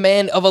meet the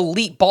demand of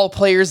elite ball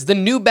players, the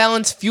New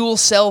Balance Fuel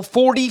Cell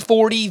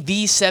 4040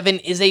 V7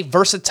 is a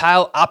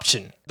versatile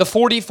option. The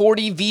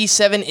 4040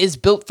 V7 is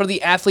built for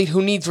the athlete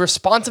who needs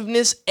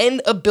responsiveness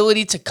and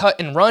ability to cut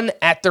and run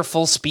at their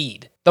full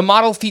speed. The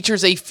model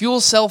features a fuel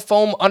cell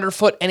foam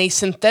underfoot and a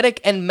synthetic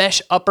and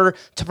mesh upper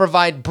to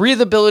provide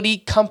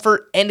breathability,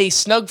 comfort, and a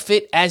snug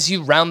fit as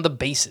you round the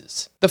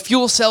bases. The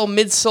fuel cell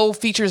midsole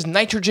features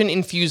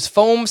nitrogen-infused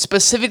foam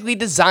specifically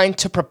designed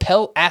to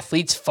propel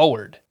athletes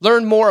forward.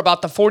 Learn more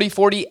about the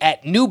 4040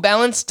 at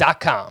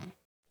newbalance.com.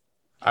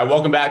 All right,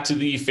 welcome back to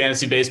the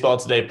Fantasy Baseball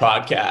Today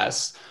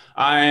podcast.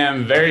 I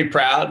am very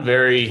proud,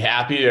 very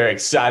happy, very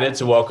excited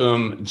to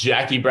welcome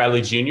Jackie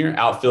Bradley Jr.,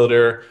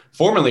 outfielder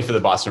formerly for the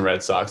Boston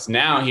Red Sox.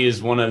 Now he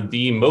is one of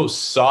the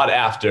most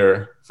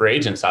sought-after free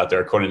agents out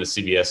there, according to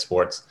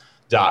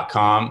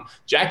CBSSports.com.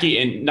 Jackie,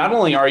 and not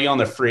only are you on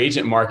the free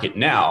agent market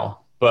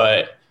now,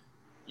 but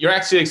you're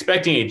actually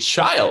expecting a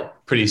child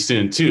pretty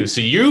soon, too.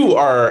 So you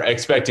are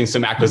expecting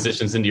some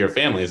acquisitions into your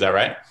family. Is that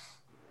right?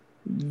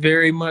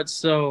 Very much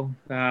so.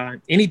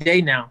 Any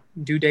day now.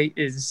 Due date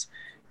is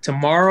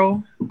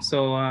tomorrow,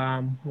 so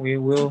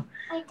we're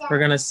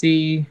gonna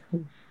see.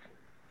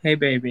 Hey,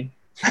 baby.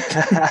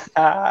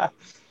 Hey,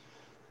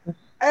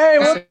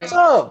 what's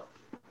up?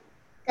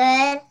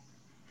 Good.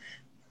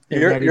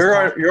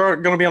 You're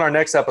gonna be on our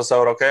next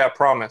episode, okay? I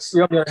promise.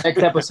 You're gonna be on our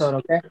next episode,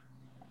 okay?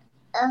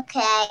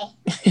 Okay.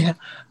 Yeah,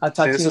 I'll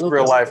talk to you. This is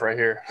real life right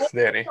here,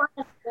 Danny.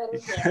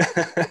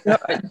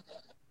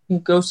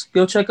 Go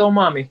check on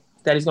mommy.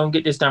 Daddy's gonna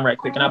get this done right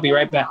quick, and I'll be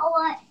right back.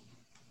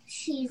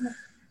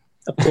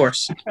 Of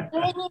course.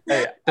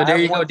 Hey, so there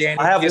you go, Danny.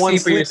 I have You'll one see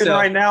for sleeping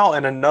yourself. right now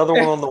and another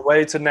one on the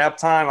way to nap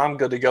time. I'm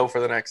good to go for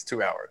the next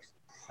 2 hours.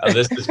 Oh,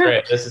 this is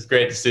great. This is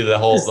great to see the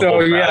whole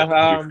crowd of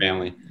your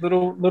family.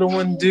 Little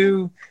one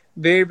due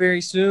very,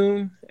 very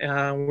soon.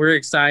 We're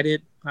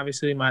excited.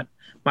 Obviously, my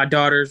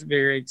daughter's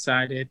very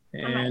excited,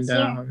 and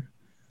I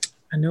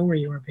know where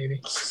you are, baby.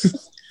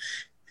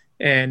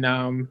 And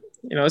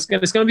it's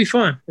gonna be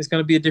fun. It's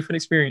gonna be a different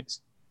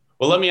experience.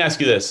 Well, let me ask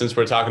you this. Since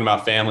we're talking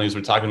about families,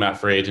 we're talking about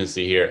free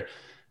agency here.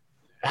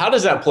 How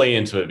does that play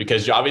into it?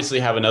 Because you obviously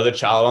have another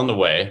child on the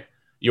way.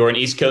 You're an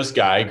East Coast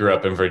guy, grew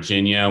up in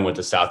Virginia, went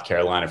to South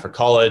Carolina for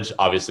college,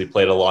 obviously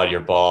played a lot of your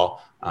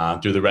ball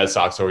through the Red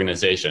Sox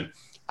organization.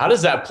 How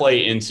does that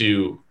play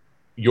into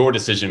your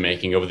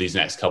decision-making over these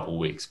next couple of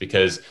weeks?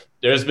 Because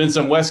there's been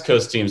some West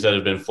Coast teams that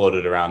have been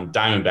floated around,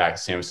 Diamondbacks,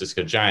 San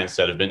Francisco Giants,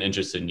 that have been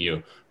interested in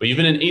you. But you've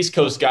been an East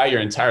Coast guy your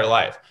entire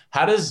life.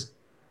 How does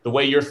the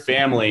way your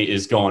family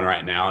is going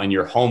right now and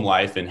your home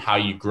life and how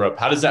you grew up,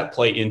 how does that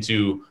play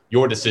into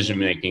your decision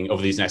making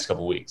over these next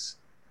couple of weeks?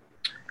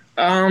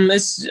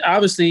 It's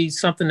obviously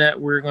something that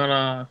we're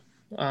gonna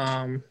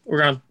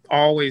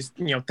always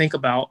think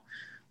about,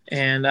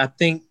 and I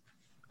think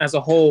as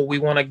a whole we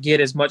want to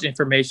get as much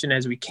information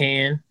as we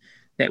can.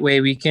 That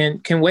way we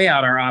can weigh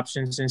out our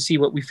options and see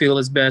what we feel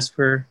is best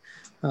for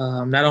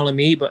not only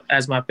me but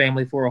as my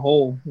family for a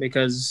whole.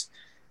 Because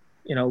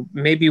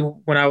maybe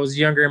when I was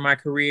younger in my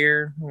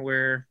career,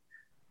 where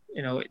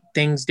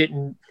things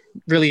didn't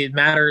really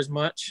matter as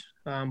much,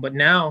 but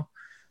now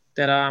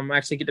that I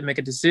actually get to make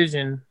a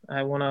decision,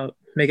 I want to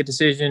make a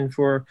decision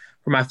for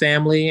my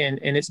family and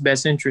its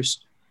best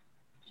interest.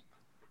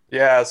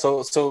 Yeah.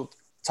 So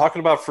talking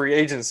about free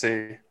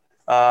agency,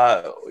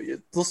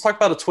 let's talk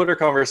about a Twitter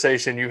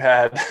conversation you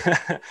had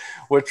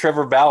with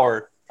Trevor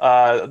Bauer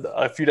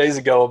a few days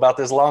ago about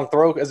this long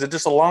throw. Is it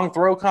just a long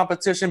throw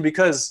competition?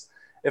 Because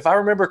if I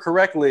remember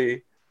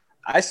correctly,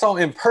 I saw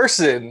in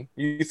person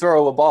you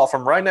throw a ball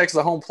from right next to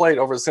the home plate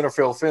over the center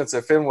field fence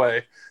at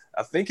Fenway.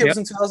 I think it was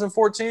in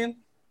 2014.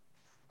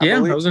 Yeah,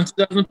 it was in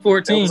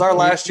 2014. It was our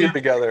last year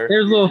together.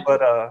 There's a little,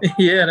 but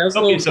yeah, that was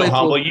don't be so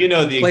humble. You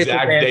know the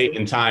exact date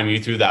and time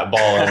you threw that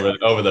ball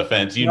over the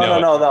fence.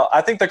 No.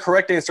 I think the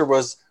correct answer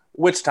was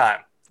which time.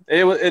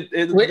 It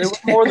was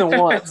more than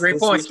once. Great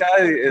point.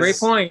 Great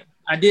point.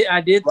 I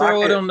did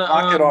throw it on the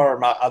rocket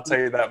arm. I'll tell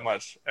you that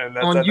much. And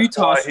on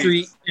Utah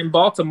Street in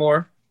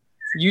Baltimore.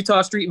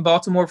 Utah Street in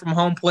Baltimore from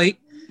home plate.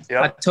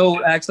 Yep.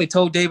 I actually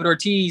told David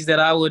Ortiz that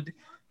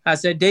I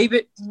said,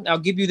 David, I'll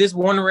give you this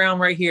one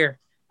round right here.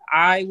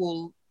 I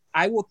will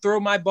throw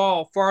my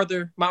ball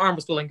farther. My arm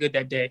was feeling good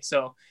that day.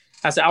 So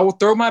I said, I will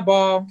throw my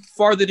ball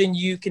farther than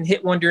you can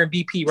hit one during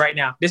BP right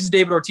now. This is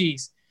David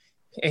Ortiz.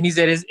 And he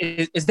said,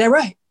 is that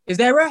right? Is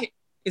that right?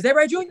 Is that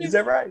right, Junior? Is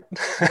that right?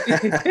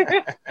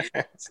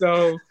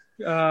 So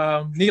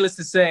needless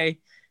to say,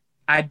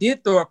 I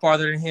did throw it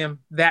farther than him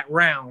that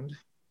round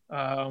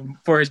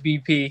for his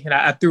BP. And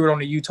I threw it on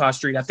the Utah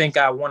Street. I think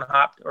I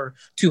one-hopped or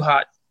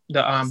two-hot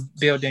the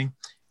building.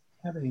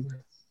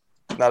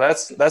 Now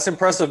that's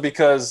impressive,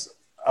 because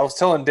I was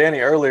telling Danny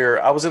earlier,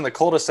 I was in the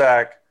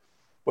cul-de-sac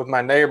with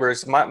my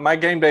neighbors. My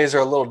game days are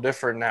a little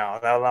different now.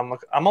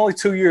 I'm only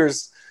 2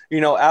 years,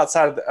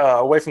 outside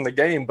away from the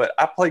game, but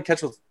I played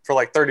catch for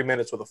like 30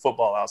 minutes with a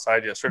football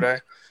outside yesterday.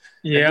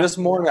 Yeah. And this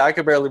morning I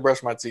could barely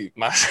brush my teeth.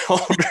 My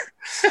shoulder.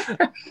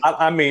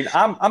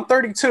 I'm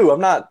 32. I'm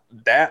not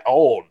that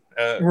old.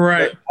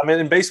 Right.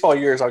 In baseball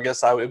years, I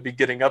guess I would be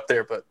getting up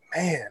there, but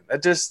man,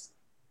 it just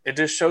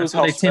shows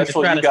how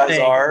special you guys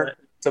are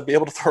to be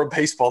able to throw a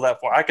baseball that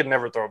far. I could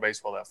never throw a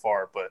baseball that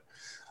far, but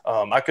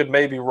I could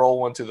maybe roll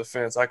one to the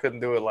fence. I couldn't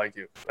do it like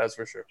you. That's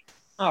for sure.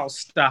 Oh,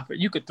 stop it.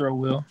 You could throw,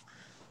 Will.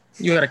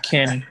 You got a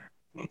cannon.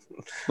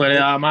 But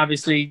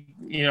obviously,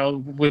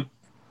 with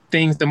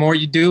things, the more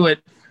you do it,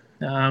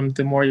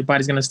 the more your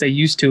body's going to stay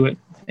used to it.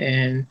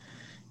 And,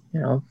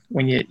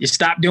 when you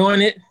stop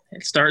doing it,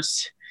 it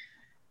starts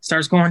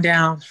going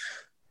down.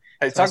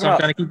 Hey, so I'm trying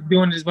to keep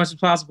doing it as much as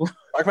possible.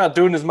 Talking about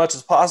doing as much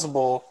as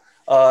possible,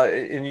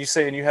 and you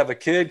saying you have a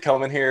kid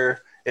coming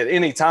here at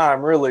any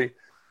time, really.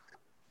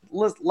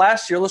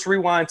 Last year, let's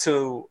rewind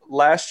to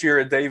last year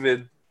at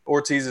David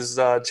Ortiz's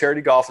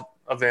charity golf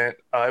event.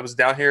 It was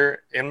down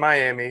here in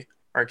Miami,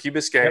 or in Key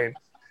Biscayne,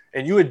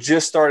 and you had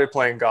just started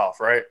playing golf,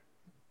 right?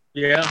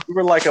 Yeah. You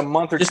were like a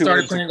month or two. Just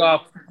started playing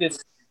golf.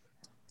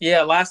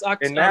 Last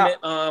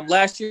October.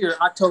 Last year,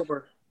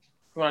 October.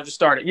 When I just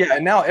started. Yeah,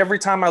 and now every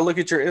time I look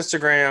at your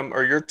Instagram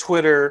or your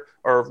Twitter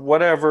or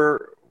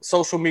whatever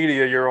social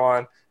media you're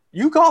on,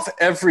 you golf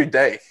every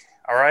day,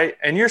 all right?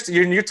 And you're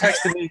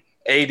texting me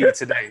 80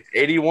 today,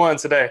 81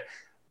 today.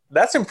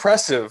 That's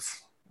impressive,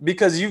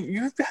 because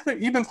you've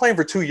been playing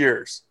for 2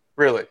 years,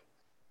 really.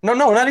 No,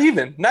 not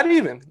even. Not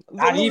even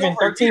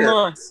 13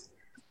 months.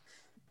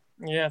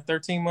 Yeah,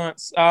 13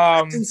 months.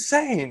 That's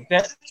insane.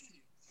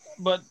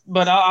 But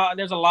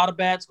there's a lot of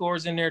bad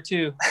scores in there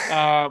too.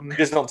 You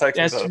just don't text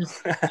me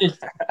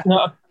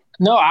those.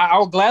 No,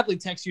 I'll gladly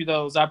text you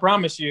those. I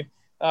promise you.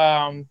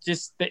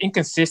 Just the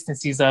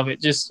inconsistencies of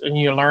it. Just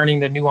learning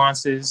the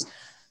nuances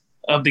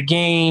of the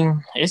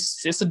game.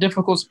 It's a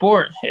difficult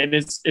sport, and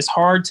it's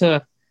hard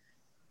to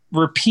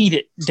repeat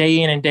it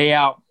day in and day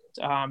out.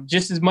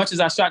 Just as much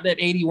as I shot that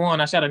 81,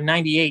 I shot a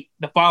 98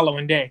 the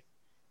following day.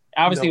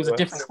 Obviously, it was a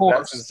different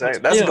course. That's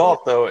insane. That's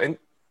golf, though, and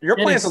you're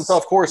playing some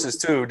tough courses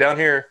too. Down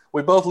here,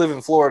 we both live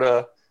in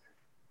Florida.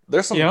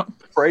 There's some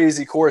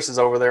crazy courses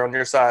over there on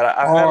your side.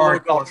 I had a little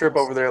golf trip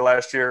over there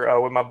last year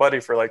with my buddy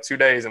for like 2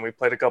 days, and we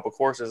played a couple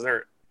courses.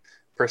 They're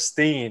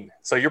pristine.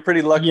 So you're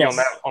pretty lucky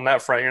on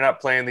that front. You're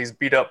not playing these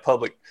beat up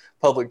public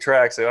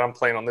tracks that I'm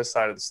playing on this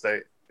side of the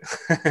state.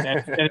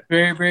 That's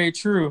very, very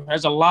true.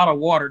 There's a lot of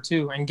water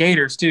too, and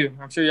gators too.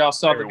 I'm sure y'all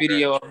saw the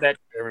video of that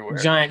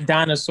giant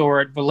dinosaur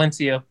at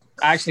Valencia.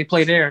 I actually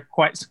played there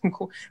quite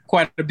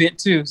a bit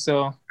too.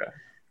 So I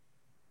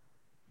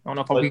don't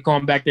know if I'll be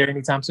going back there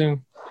anytime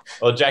soon.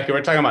 Well, Jackie,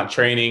 we're talking about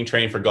training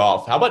for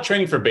golf. How about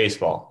training for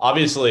baseball?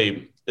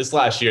 Obviously, this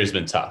last year has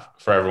been tough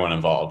for everyone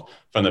involved,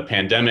 from the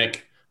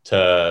pandemic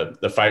to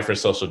the fight for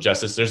social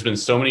justice. There's been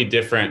so many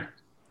different,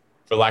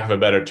 for lack of a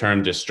better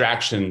term,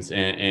 distractions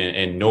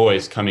and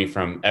noise coming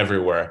from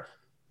everywhere.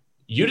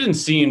 You didn't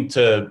seem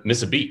to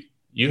miss a beat.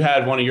 You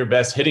had one of your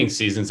best hitting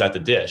seasons at the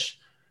dish.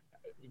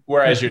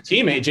 Whereas your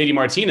teammate, JD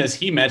Martinez,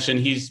 he mentioned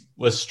he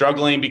was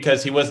struggling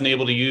because he wasn't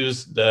able to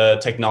use the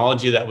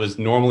technology that was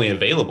normally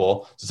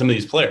available to some of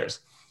these players.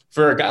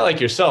 For a guy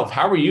like yourself,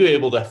 how were you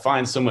able to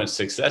find so much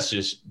success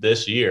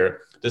this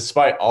year,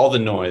 despite all the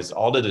noise,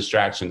 all the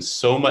distractions,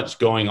 so much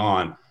going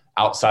on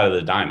outside of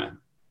the diamond?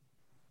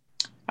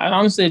 I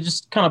honestly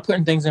just kind of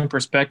putting things in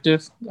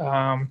perspective,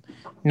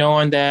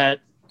 knowing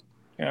that,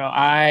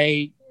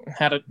 I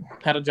had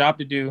a job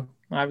to do.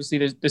 Obviously,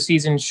 the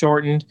season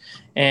shortened,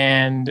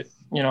 and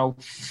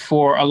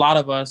for a lot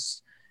of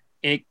us,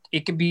 it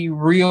could be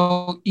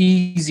real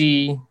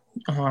easy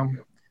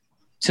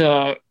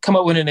to come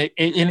up with an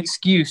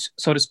excuse,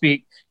 so to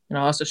speak.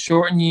 It's a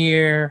shortened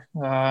year.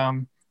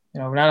 We're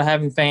not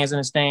having fans in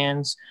the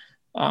stands.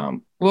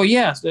 Well,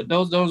 yes,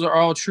 those are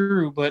all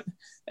true, but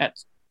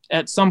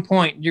at some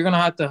point you're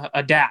gonna have to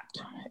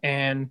adapt.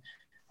 And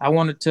I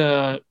wanted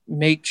to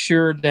make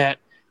sure that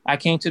I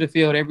came to the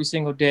field every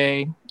single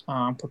day,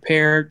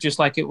 prepared just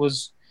like it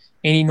was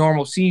any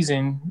normal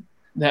season.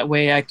 That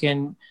way I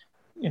can,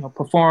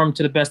 perform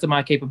to the best of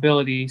my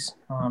capabilities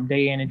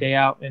day in and day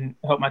out and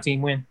help my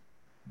team win.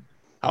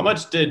 How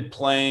much did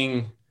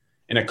playing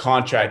in a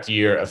contract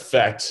year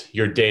affect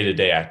your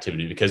day-to-day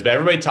activity? Because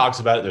everybody talks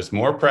about it. There's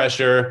more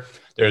pressure.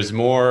 There's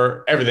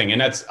more everything.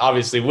 And that's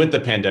obviously with the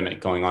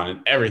pandemic going on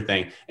and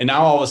everything. And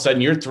now all of a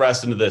sudden you're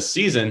thrust into this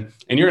season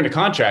and you're in a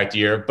contract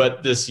year,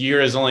 but this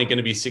year is only going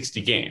to be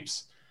 60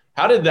 games.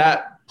 How did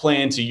that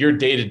play into your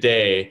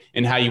day-to-day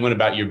and how you went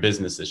about your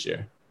business this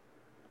year?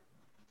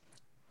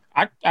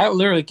 I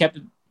literally kept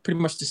it pretty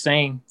much the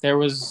same. There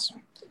was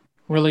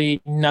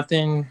really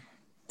nothing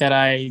that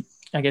I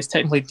guess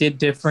technically did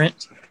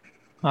different.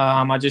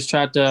 I just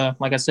tried to,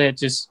 like I said,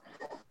 just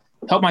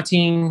help my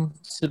team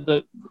to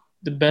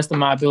the best of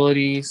my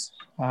abilities.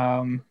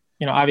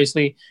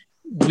 Obviously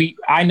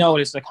I know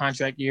it's a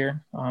contract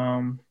year.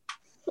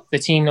 The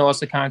team knows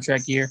it's a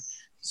contract year.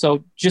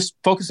 So just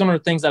focus on the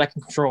things that I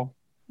can control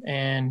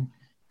and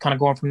kind of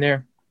going from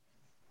there.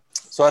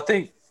 So I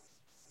think,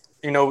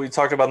 we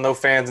talked about no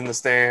fans in the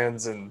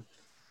stands, and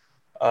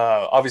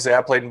obviously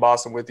I played in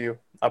Boston with you.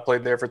 I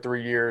played there for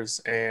 3 years.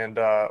 And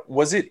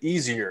was it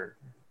easier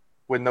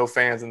with no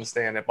fans in the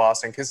stand at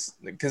Boston,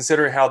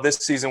 considering how this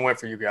season went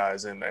for you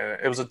guys? And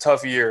it was a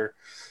tough year.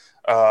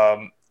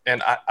 And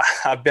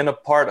I've been a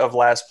part of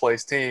last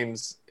place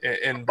teams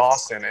in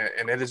Boston,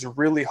 and it is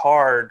really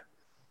hard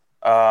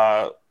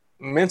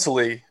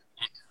mentally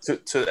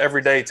to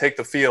every day take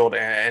the field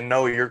and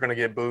know you're going to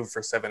get booed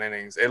for 7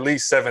 innings, at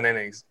least 7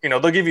 innings. They'll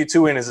give you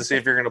 2 innings to see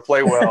if you're going to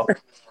play well.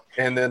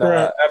 And then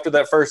after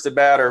that first at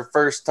bat or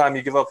first time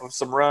you give up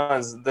some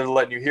runs, they're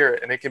letting you hear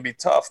it. And it can be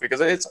tough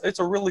because it's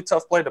a really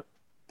tough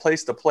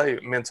place to play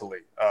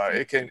mentally.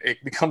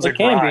 It becomes a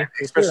grind,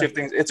 especially if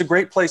things – it's a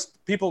great place.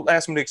 People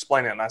ask me to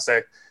explain it, and I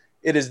say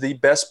it is the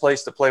best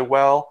place to play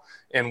well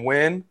and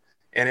win,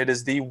 and it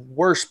is the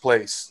worst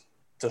place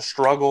to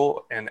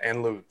struggle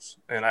and lose.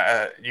 And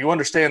you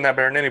understand that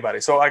better than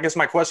anybody. So I guess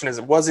my question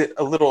is, was it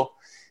a little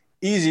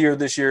easier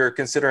this year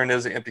considering it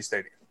was an empty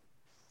stadium?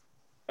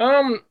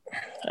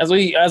 As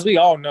we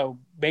all know,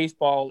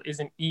 baseball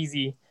isn't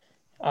easy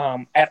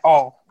at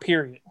all,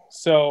 period.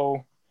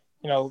 So,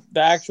 the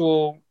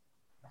actual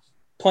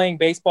playing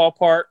baseball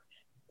part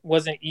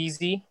wasn't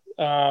easy.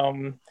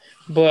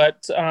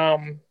 But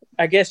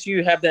I guess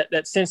you have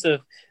that sense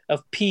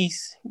of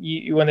peace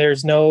when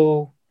there's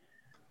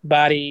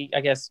nobody,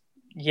 I guess,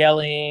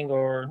 yelling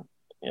or,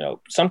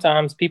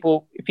 sometimes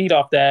people feed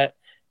off that.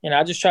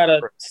 I just try to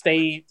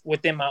stay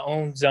within my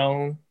own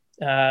zone,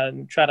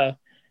 try to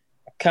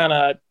kind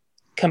of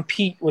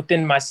compete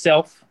within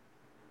myself.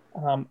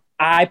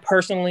 I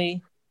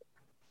personally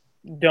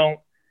don't,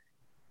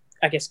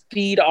 I guess,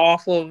 feed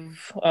off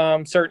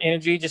of certain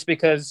energy just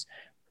because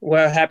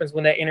what happens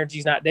when that energy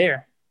is not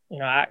there.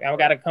 I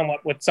got to come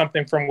up with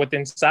something from within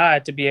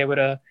inside to be able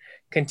to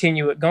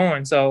continue it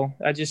going. So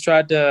I just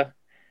tried to,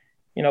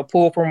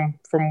 pull from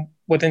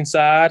within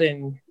inside,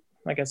 and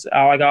like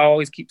I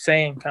always keep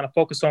saying, kind of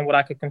focus on what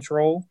I could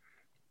control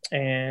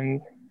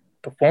and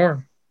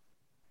perform.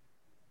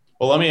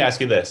 Well, let me ask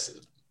you this.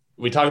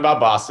 We talk about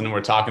Boston, and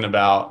we're talking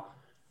about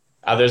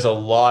there's a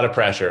lot of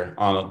pressure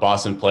on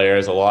Boston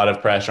players, a lot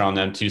of pressure on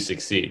them to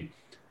succeed.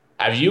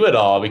 Have you at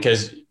all,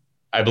 because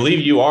I believe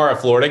you are a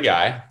Florida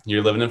guy.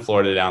 You're living in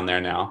Florida down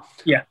there now.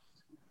 Yeah.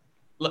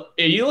 Are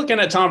you looking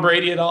at Tom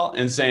Brady at all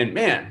and saying,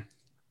 man,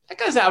 that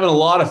guy's having a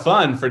lot of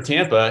fun for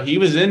Tampa. He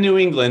was in New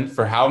England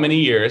for how many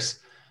years?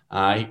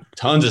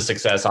 Tons of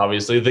success,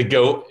 obviously. The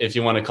GOAT, if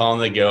you want to call him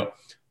the GOAT.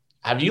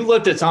 Have you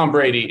looked at Tom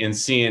Brady and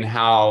seeing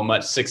how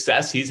much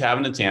success he's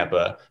having in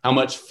Tampa, how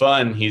much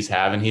fun he's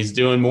having? He's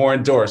doing more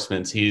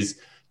endorsements.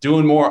 He's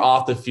doing more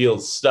off the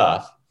field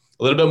stuff,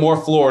 a little bit more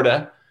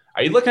Florida.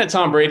 Are you looking at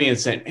Tom Brady and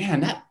saying,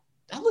 man,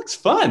 that looks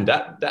fun.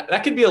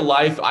 That could be a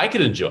life I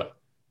could enjoy?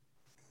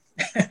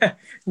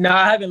 No,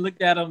 I haven't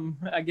looked at him,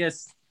 I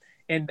guess,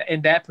 in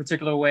that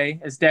particular way.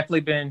 It's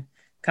definitely been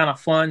kind of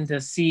fun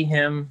to see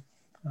him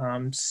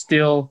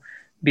still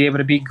be able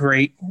to be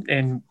great,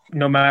 and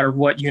no matter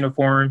what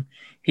uniform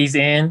he's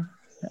in.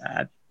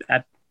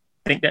 I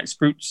think that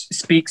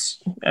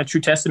speaks a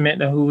true testament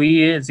to who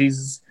he is.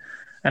 He's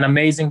an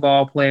amazing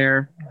ball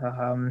player.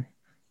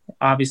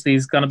 Obviously,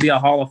 he's going to be a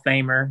Hall of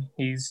Famer.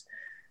 He's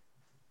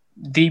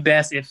the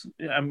best,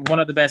 one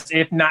of the best,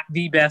 if not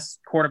the best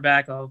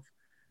quarterback of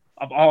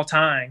all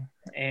time.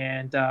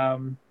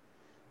 And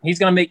he's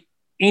going to make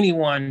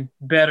anyone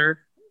better.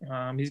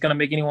 He's going to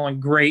make anyone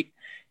great,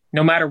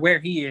 no matter where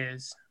he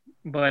is.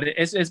 But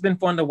it's been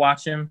fun to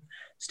watch him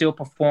still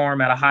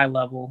perform at a high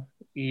level,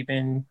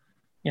 even,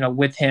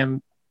 with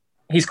him.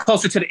 He's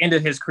closer to the end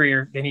of his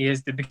career than he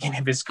is the beginning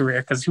of his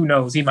career, because who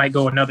knows, he might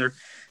go another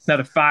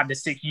 5 to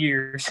 6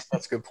 years.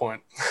 That's a good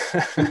point.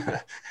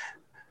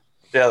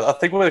 Yeah, I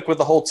think with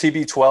the whole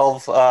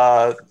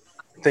TB12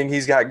 thing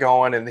he's got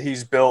going and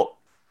he's built,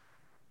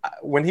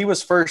 when he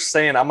was first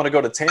saying, I'm going to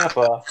go to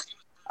Tampa,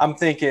 I'm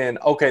thinking,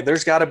 okay,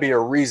 there's got to be a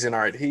reason.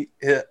 All right,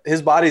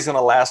 his body's going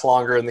to last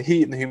longer in the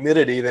heat and the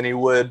humidity than he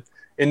would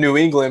in New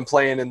England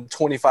playing in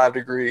 25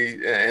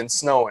 degree and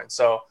snowing.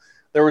 So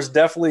there was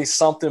definitely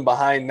something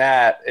behind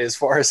that as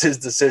far as his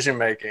decision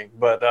making.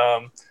 But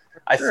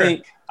I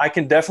think I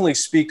can definitely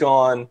speak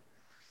on.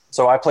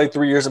 So I played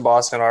 3 years in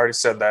Boston. I already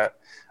said that.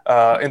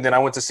 And then I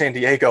went to San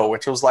Diego,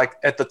 which was like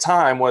at the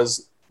time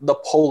was the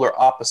polar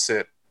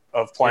opposite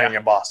of playing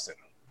in Boston.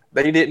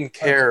 They didn't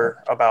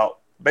care about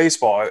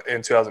baseball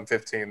in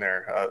 2015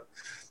 there.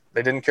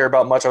 They didn't care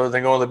about much other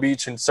than going to the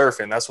beach and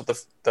surfing. That's what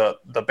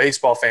the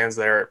baseball fans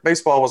there –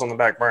 baseball was on the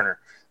back burner.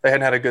 They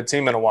hadn't had a good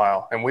team in a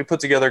while. And we put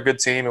together a good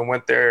team and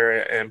went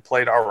there and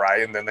played all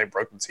right, and then they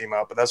broke the team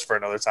up. But that's for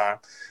another time.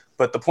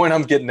 But the point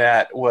I'm getting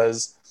at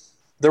was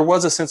there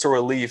was a sense of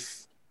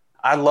relief.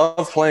 I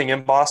love playing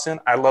in Boston.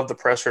 I love the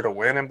pressure to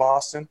win in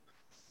Boston.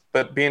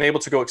 But being able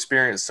to go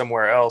experience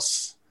somewhere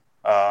else,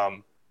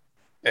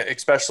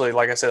 especially,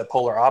 like I said, the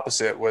polar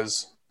opposite,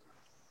 was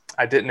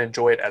I didn't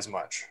enjoy it as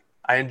much.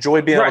 I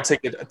enjoyed being able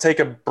to take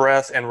a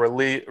breath and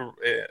relief,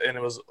 and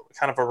it was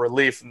kind of a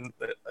relief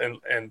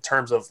in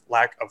terms of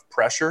lack of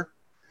pressure.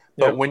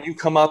 But when you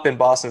come up in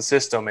Boston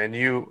system and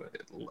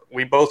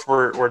we both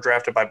were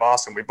drafted by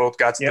Boston, we both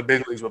got to the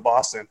big leagues with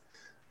Boston,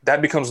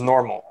 that becomes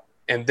normal.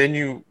 And then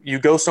you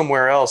go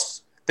somewhere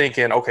else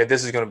thinking, okay,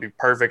 this is going to be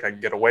perfect. I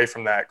can get away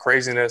from that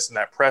craziness and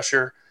that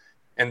pressure.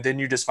 And then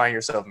you just find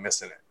yourself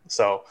missing it.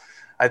 So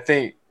I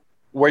think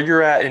where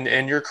you're at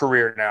in your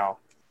career now,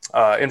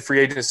 in free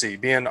agency,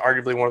 being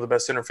arguably one of the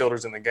best center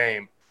fielders in the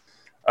game,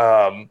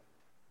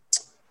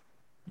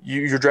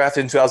 you're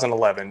drafted in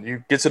 2011.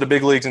 You get to the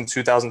big leagues in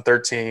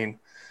 2013.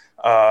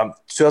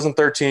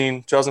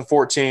 2013,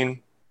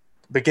 2014,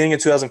 beginning of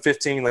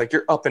 2015, like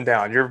you're up and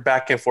down. You're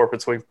back and forth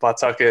between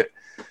Pawtucket.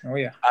 Oh,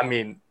 yeah. I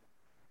mean,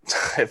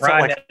 it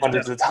felt like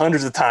hundreds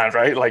of times,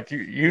 right? Like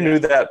you knew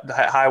that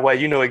highway.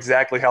 You know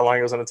exactly how long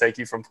it was going to take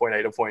you from point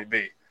A to point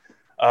B.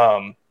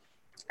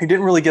 You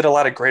didn't really get a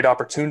lot of great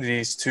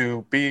opportunities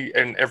to be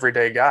an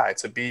everyday guy,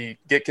 to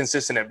get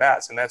consistent at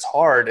bats. And that's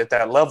hard at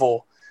that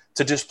level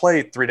to just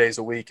play 3 days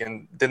a week.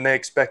 And then they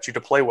expect you to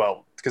play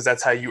well because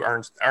that's how you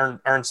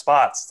earn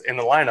spots in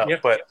the lineup.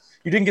 Yep. But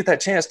you didn't get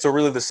that chance till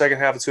really the second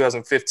half of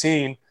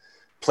 2015,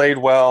 played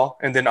well.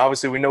 And then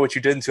obviously we know what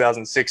you did in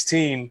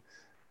 2016,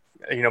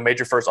 made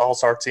your first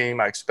all-star team.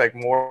 I expect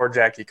more,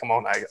 Jackie. Come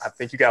on. I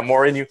think you got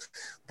more in you.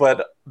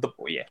 But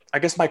I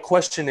guess my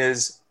question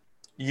is,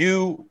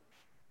 you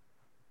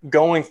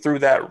going through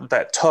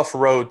that tough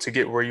road to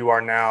get where you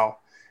are now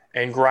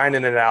and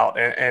grinding it out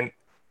and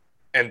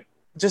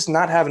just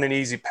not having an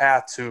easy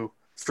path to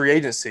free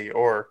agency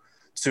or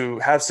to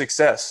have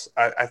success.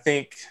 I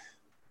think,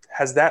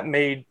 has that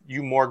made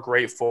you more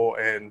grateful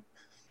and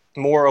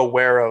more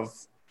aware of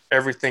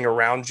everything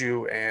around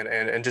you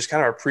and just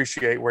kind of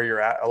appreciate where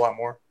you're at a lot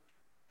more?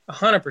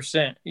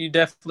 100%. You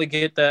definitely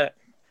get that,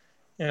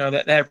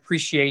 that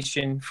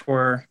appreciation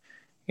for,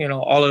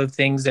 all of the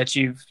things that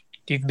you've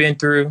been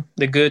through,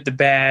 the good, the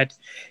bad.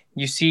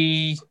 You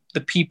see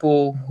the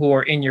people who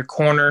are in your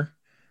corner.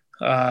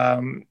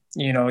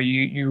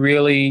 You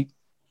really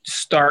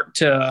start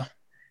to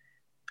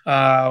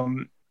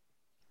lean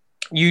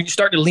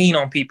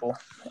on people.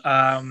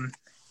 When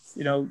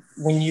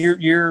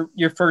you're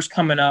first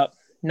coming up,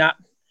 not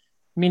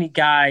many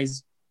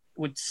guys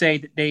would say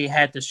that they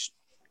had to,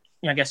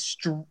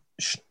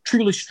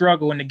 truly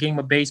struggle in the game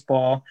of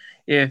baseball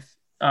if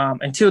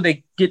until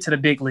they get to the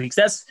big leagues.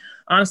 That's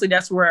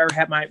where I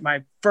had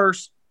my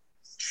first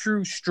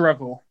true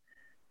struggle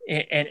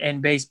in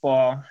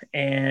baseball.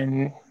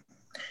 And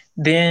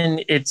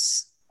then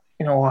it's,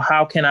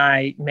 how can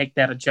I make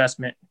that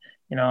adjustment?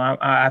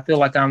 I feel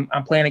like I'm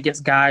playing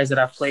against guys that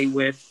I've played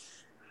with,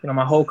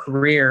 my whole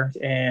career,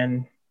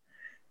 and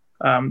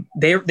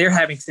they're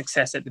having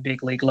success at the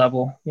big league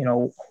level.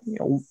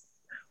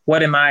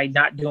 What am I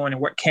not doing,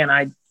 and what can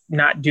I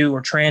not do or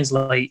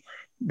translate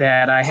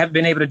that I have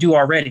been able to do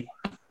already?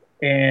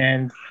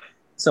 And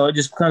so it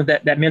just becomes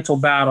that mental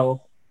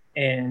battle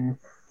and,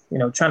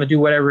 trying to do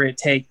whatever it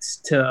takes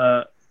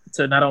to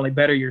not only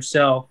better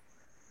yourself,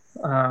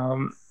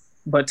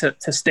 but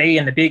to stay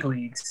in the big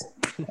leagues.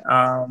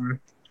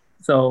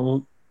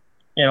 So,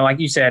 like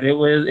you said, it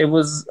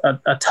was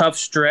a tough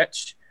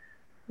stretch.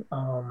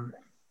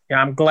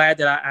 I'm glad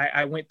that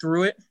I went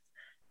through it,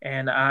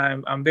 and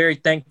I'm very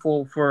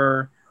thankful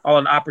for all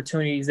of the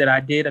opportunities that I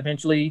did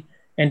eventually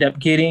end up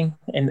getting,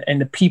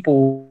 and the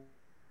people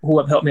who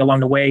have helped me along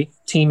the way,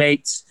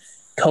 teammates,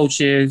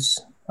 coaches,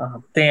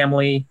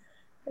 family,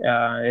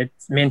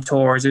 it's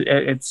mentors.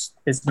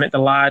 It's meant a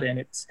lot, and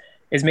it's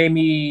made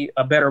me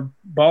a better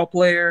ball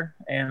player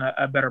and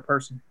a better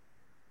person.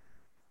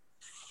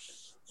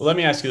 Well, let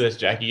me ask you this,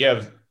 Jackie. You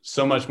have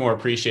so much more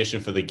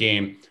appreciation for the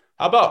game.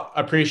 How about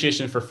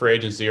appreciation for free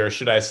agency, or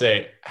should I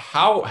say,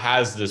 how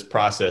has this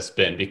process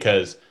been?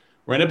 Because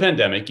we're in a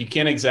pandemic. You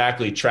can't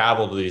exactly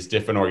travel to these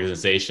different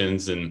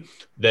organizations and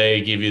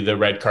they give you the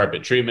red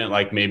carpet treatment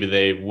like maybe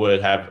they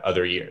would have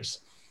other years.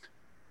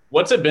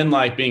 What's it been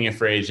like being a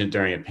free agent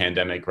during a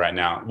pandemic right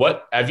now?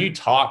 What have you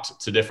talked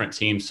to different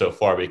teams so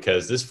far?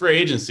 Because this free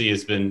agency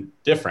has been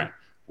different.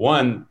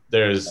 One,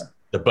 there's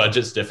the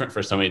budget's different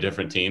for so many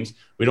different teams.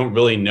 We don't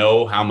really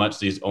know how much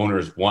these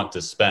owners want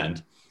to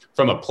spend.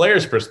 From a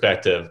player's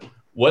perspective,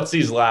 what's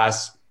these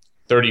last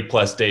 30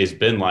 plus days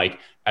been like?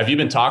 Have you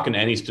been talking to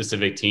any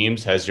specific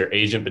teams? Has your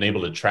agent been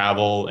able to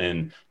travel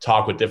and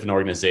talk with different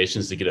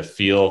organizations to get a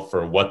feel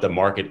for what the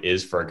market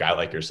is for a guy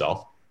like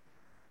yourself?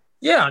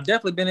 Yeah, I've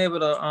definitely been able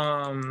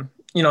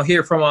to,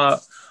 hear from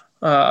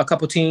a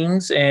couple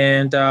teams,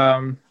 and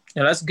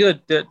that's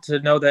good to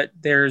know that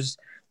there's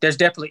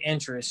definitely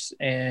interest,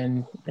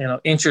 and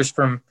interest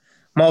from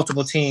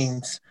multiple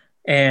teams.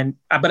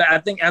 But I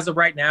think as of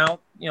right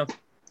now,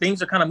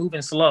 things are kind of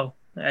moving slow.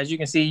 As you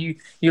can see,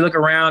 you look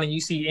around and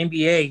you see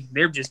NBA,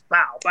 they're just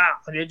bow.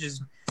 They're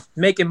just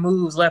making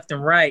moves left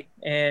and right.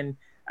 And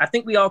I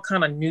think we all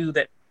kind of knew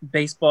that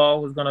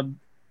baseball was going to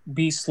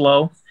be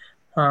slow.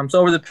 So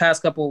over the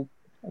past couple,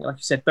 like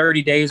you said,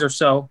 30 days or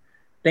so,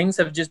 things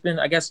have just been,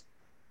 I guess,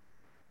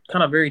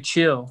 kind of very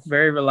chill,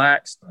 very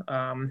relaxed.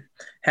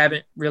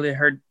 Haven't really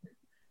heard,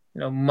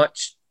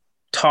 much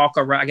talk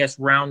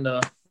around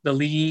the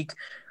league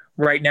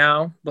right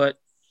now. But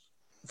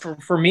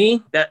for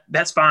me,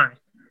 that's fine.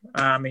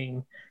 I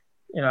mean,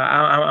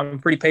 I'm a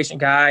pretty patient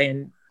guy,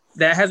 and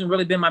that hasn't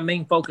really been my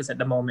main focus at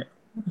the moment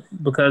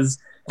because,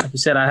 like you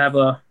said, I have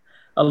a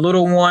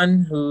little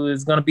one who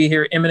is going to be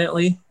here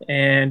imminently,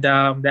 and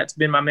that's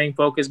been my main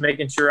focus,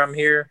 making sure I'm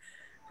here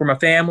for my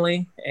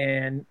family,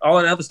 and all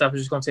of the other stuff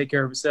is just going to take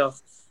care of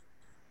itself.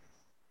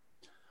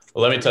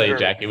 Well, let me tell you,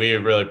 Jackie, we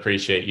really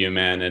appreciate you,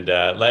 man. And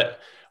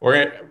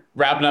we're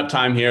wrapping up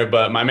time here,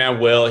 but my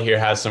man Will here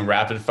has some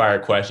rapid fire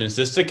questions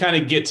just to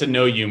kind of get to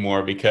know you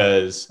more,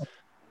 because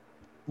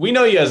we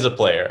know you as a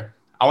player.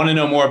 I want to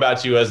know more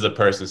about you as the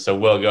person. So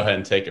Will, go ahead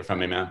and take it from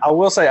me, man. I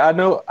will say, I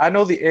know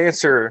the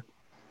answer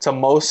to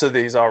most of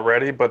these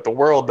already, but the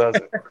world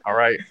doesn't. All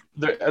right.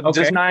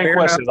 Just 9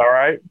 questions. All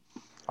right.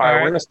 All right.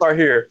 We're going to start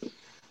here.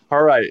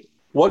 All right.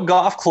 What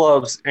golf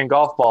clubs and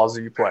golf balls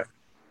do you play?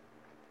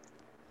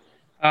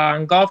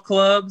 Golf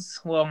clubs.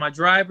 Well, my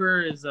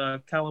driver is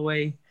a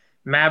Callaway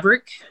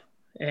Maverick.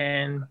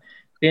 And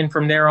then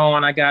from there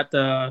on, I got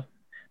the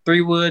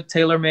 3-wood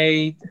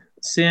TaylorMade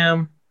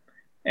Sim.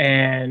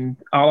 And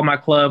all of my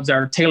clubs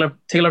are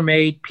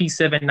TaylorMade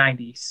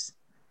P790s.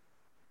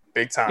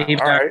 Big time.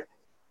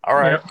 All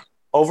right. Yep.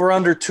 Over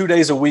under 2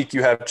 days a week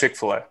you have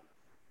Chick-fil-A.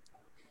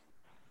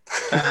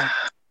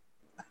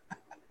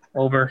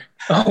 Over.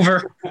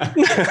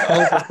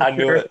 I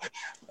knew it.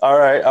 All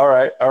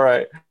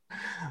right.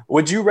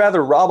 Would you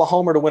rather rob a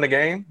homer to win a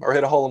game or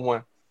hit a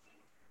hole-in-one?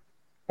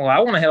 Well, I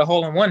want to hit a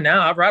hole-in-one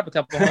now. I've robbed a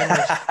couple of homers.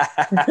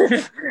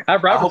 I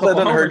hope that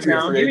doesn't hurt you.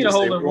 Give me a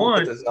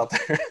hole-in-one.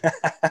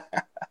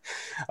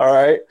 All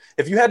right.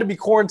 If you had to be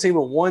quarantined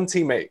with one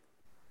teammate,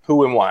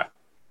 who and why?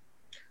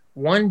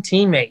 One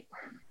teammate.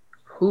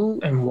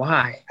 Who and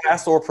why?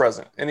 Past or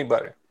present.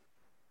 Anybody.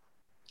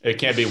 It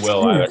can't be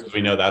Will either.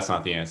 We know that's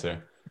not the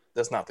answer.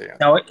 That's not the answer.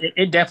 No,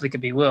 it definitely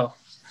could be Will.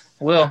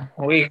 Will,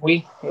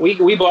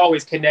 we've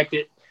always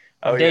connected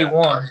day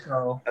one.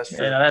 So that's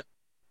true.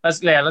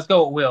 Let's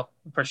go with Will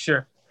for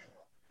sure.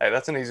 Hey,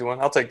 that's an easy one.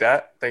 I'll take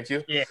that. Thank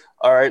you. Yeah.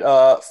 All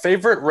right.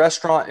 Favorite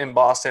restaurant in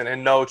Boston,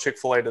 and no,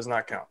 Chick-fil-A does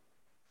not count.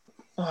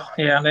 Oh,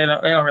 yeah, they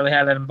don't really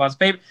have that in Boston.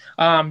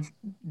 Favorite,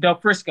 Del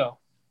Frisco.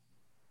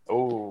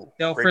 Oh,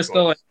 Del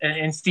Frisco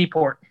in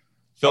Seaport.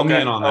 Fill me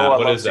in on that.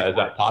 What is that? Is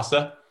that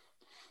pasta?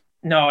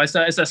 No, it's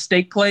a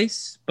steak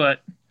place,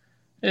 but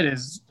it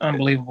is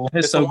unbelievable.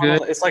 It's so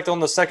good. It's like on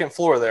the second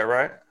floor there,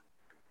 right?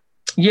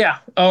 Yeah.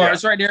 Oh, yeah.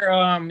 It's right there.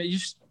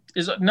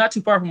 It's not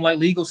too far from like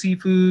Legal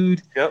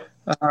Seafood. Yep.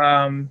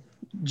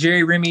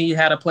 Jerry Remy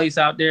had a place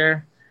out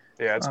there.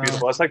 Yeah, it's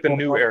beautiful. It's like the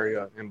new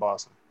area in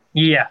Boston.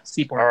 Yeah,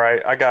 Seaport. All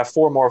right, I got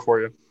 4 more for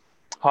you.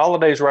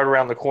 Holiday's right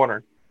around the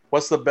corner.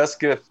 What's the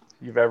best gift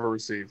you've ever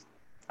received?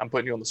 I'm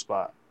putting you on the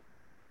spot.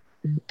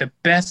 The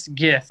best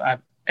gift I've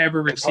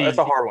ever received. That's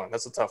a hard one.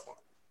 That's a tough one.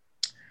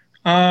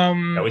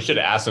 Yeah, we should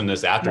have asked him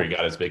this after he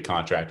got his big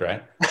contract,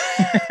 right?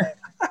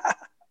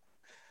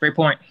 Great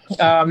point.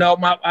 No,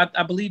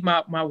 I believe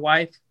my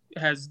wife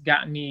has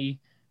gotten me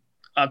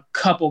a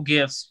couple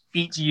gifts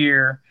each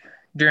year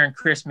during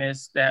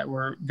Christmas that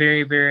were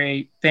very,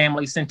 very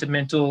family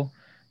sentimental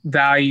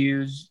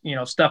values,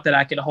 stuff that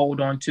I could hold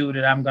on to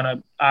that I'm going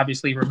to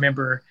obviously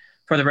remember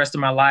for the rest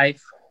of my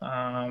life.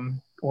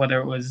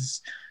 Whether it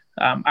was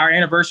our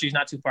anniversary is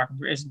not too far.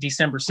 It's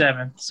December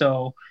 7th.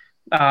 So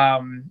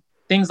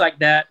things like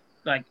that,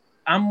 like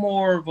I'm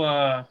more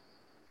of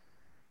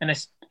an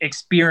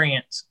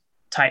experience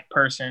type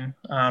person.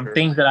 Sure.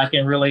 Things that I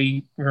can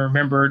really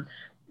remember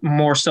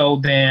more so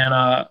than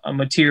a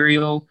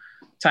material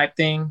type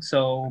thing.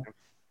 So,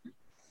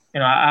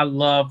 I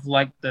love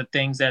like the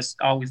things that's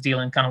always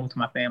dealing kind of with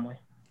my family.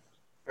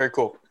 Very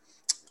cool.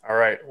 All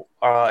right.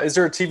 Is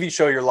there a TV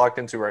show you're locked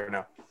into right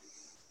now?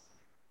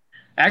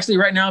 Actually,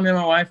 right now, me and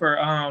my wife are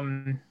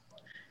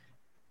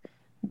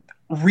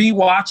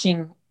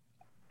rewatching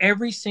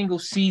every single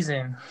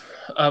season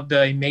of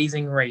The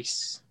Amazing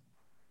Race.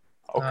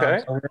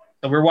 Okay.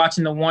 So we're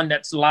watching the one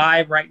that's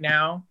live right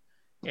now,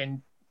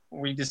 and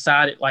we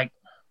decided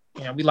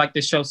we like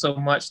this show so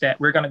much that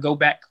we're going to go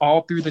back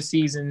all through the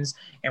seasons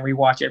and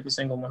rewatch every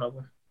single one of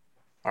them.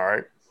 All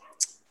right.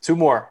 2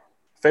 more.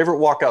 Favorite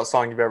walkout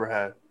song you've ever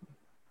had?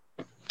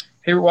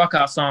 Favorite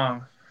walkout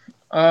song?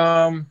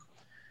 I've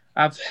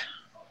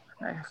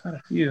got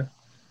a few.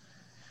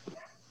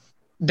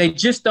 They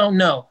Just Don't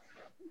Know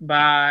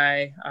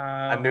by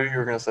I knew you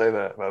were going to say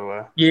that, by the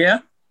way. Yeah.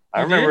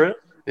 I remember it.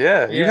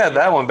 Yeah, you had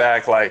that one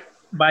back by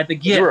The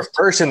Gift. You were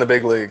first in the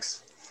big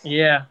leagues.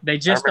 Yeah, They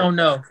Just Don't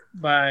Know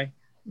by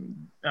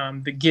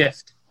The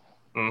Gift.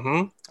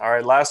 Mm-hmm. All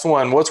right, last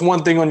one. What's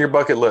one thing on your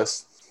bucket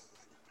list?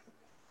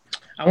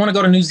 I want to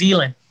go to New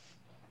Zealand.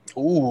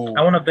 Ooh.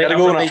 I want to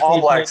go to an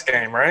All Blacks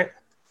game, right?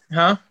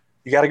 Huh?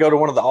 You got to go to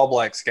one of the All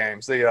Blacks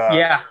games.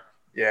 Yeah.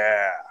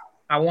 Yeah.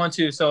 I want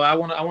to. So I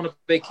want a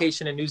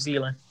vacation in New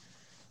Zealand.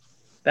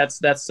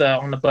 That's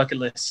on the bucket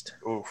list.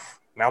 Oof.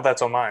 Now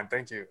that's on mine.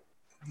 Thank you.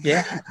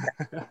 Yeah.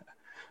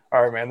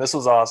 All right, man. This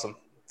was awesome.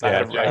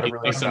 Yeah,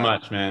 thanks so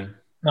much, man.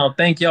 No,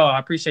 thank y'all. I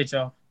appreciate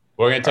y'all.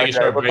 We're going to take a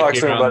short break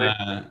here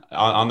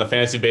on the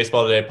Fantasy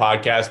Baseball Today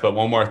podcast, but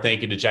one more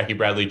thank you to Jackie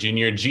Bradley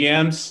Jr.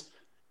 GMs.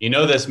 You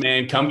know this,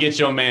 man. Come get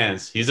your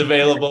mans. He's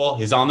available.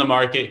 He's on the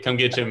market. Come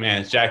get your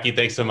mans. Jackie,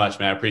 thanks so much,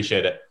 man. I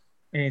appreciate it.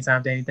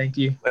 Anytime, Danny. Thank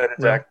you. Later,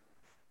 Jack.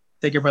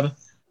 Take care, brother.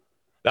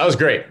 That was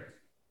great.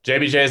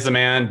 JBJ is the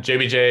man.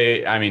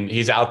 JBJ, I mean,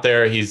 he's out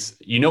there.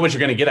 You know what you're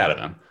going to get out of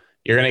him.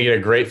 You're going to get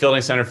a great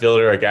fielding center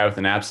fielder, a guy with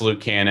an absolute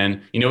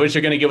cannon. You know what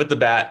you're going to get with the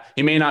bat.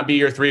 He may not be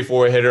your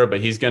 3-4 hitter,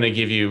 but he's going to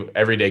give you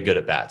everyday good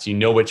at bats. You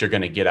know what you're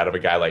going to get out of a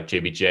guy like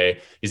JBJ.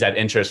 He's had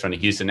interest from the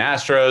Houston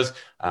Astros,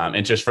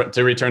 interest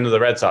to return to the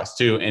Red Sox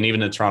too, and even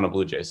the Toronto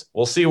Blue Jays.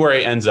 We'll see where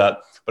he ends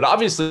up. But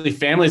obviously,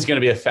 family is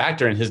going to be a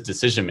factor in his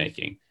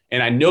decision-making.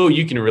 And I know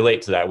you can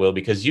relate to that, Will,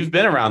 because you've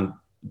been around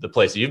the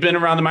place. You've been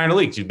around the minor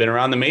leagues. You've been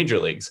around the major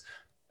leagues.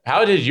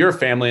 How did your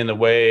family, in the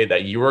way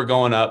that you were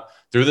going up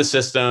through the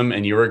system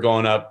and you were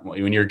going up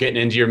when you're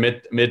getting into your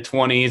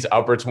mid-20s,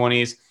 upper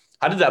 20s,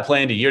 how did that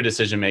play into your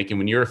decision-making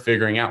when you were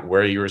figuring out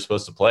where you were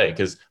supposed to play?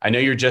 Because I know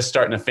you're just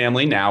starting a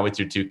family now with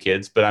your 2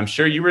 kids, but I'm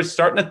sure you were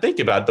starting to think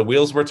about the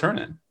wheels were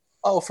turning.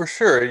 Oh, for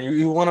sure.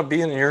 You want to be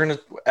you're going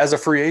to, as a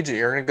free agent,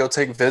 you're going to go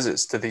take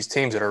visits to these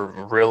teams that are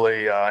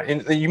really,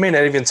 you may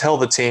not even tell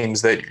the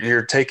teams that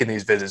you're taking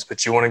these visits,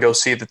 but you want to go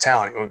see the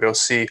town. You want to go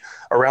see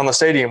around the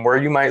stadium where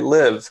you might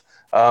live.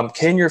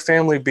 Can your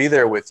family be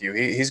there with you?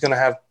 He's going to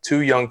have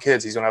 2 young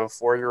kids. He's going to have a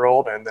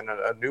 4-year-old and then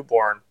a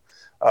newborn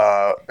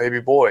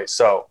baby boy.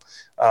 So,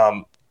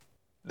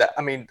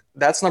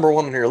 that's number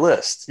 1 on your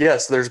list.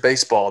 Yes, there's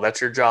baseball.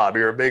 That's your job.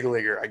 You're a big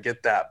leaguer. I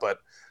get that. But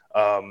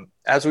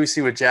as we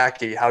see with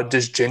Jackie, how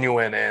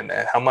disgenuine and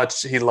how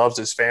much he loves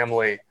his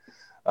family,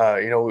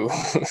 that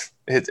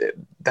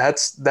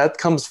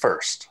comes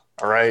first.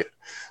 All right.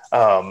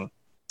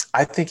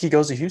 I think he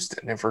goes to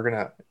Houston if we're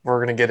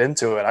gonna get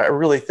into it. I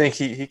really think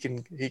he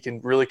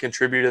can really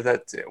contribute to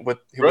that with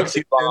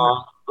Brooksy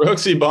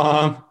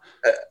bomb.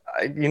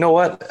 You know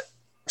what?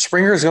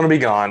 Springer is going to be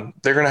gone.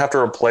 They're going to have to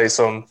replace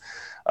him.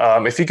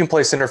 If he can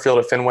play center field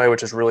at Fenway,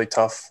 which is really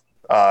tough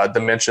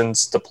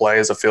dimensions to play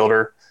as a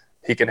fielder,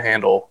 he can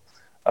handle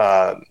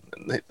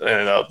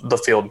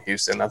the field in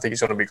Houston. I think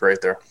he's going to be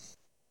great there.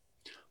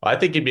 Well, I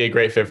think he'd be a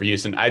great fit for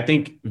Houston. I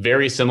think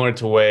very similar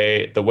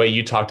to the way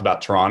you talked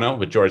about Toronto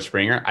with George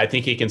Springer. I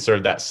think he can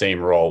serve that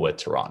same role with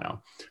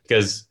Toronto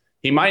because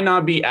he might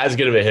not be as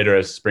good of a hitter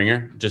as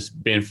Springer.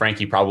 Just being frank,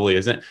 he probably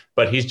isn't.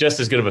 But he's just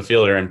as good of a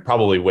fielder and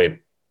probably way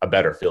a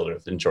better fielder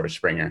than George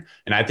Springer.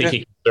 And I think he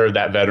can serve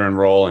that veteran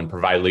role and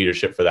provide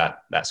leadership for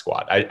that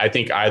squad. I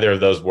think either of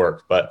those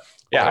work. But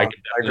yeah, I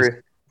agree.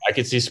 I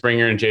could see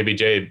Springer and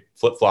JBJ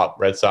flip-flop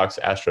Red Sox,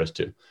 Astros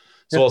too.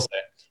 So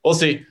we'll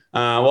see.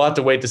 We'll have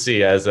to wait to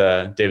see, as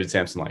David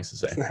Sampson likes to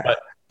say.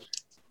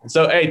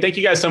 So, hey, thank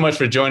you guys so much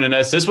for joining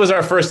us. This was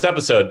our first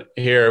episode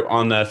here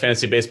on the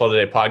Fantasy Baseball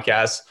Today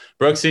podcast.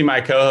 Brooksy,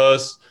 my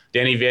co-host,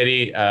 Danny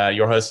Vieti,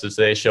 your host of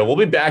today's show. We'll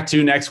be back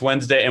to next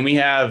Wednesday, and we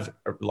have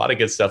a lot of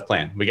good stuff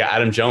planned. We got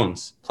Adam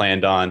Jones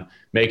planned on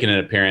making an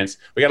appearance.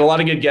 We got a lot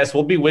of good guests.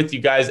 We'll be with you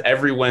guys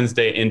every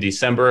Wednesday in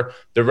December.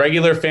 The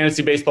regular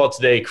Fantasy Baseball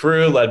Today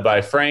crew, led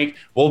by Frank,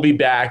 will be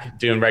back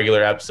doing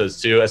regular episodes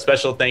too. A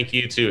special thank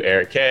you to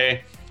Eric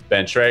Kay,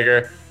 Ben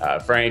Traeger,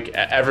 Frank,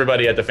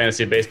 everybody at the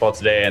Fantasy Baseball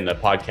Today and the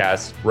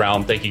podcast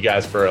realm. Thank you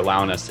guys for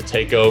allowing us to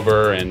take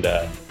over and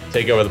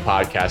take over the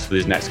podcast for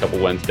these next couple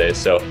Wednesdays.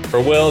 So for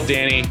Will,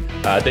 Danny,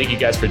 thank you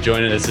guys for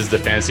joining. This is the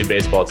Fantasy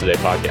Baseball Today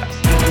podcast.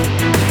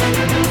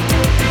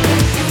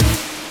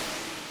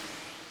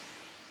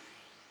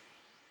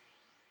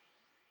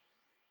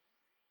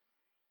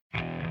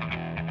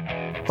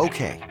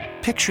 Okay,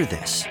 picture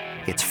this.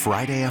 It's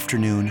Friday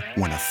afternoon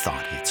when a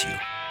thought hits you.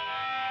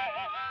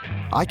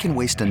 I can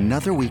waste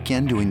another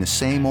weekend doing the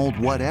same old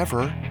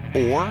whatever,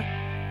 or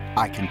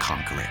I can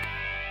conquer it.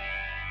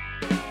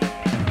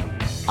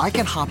 I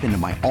can hop into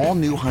my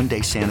all-new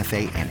Hyundai Santa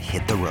Fe and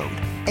hit the road.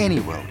 Any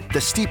road.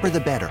 The steeper, the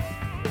better.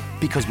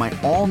 Because my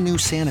all-new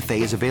Santa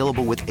Fe is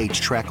available with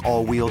H-Track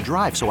all-wheel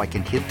drive, so I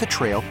can hit the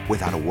trail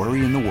without a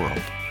worry in the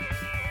world.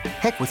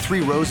 Heck, with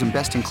 3 rows and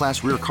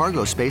best-in-class rear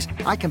cargo space,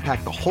 I can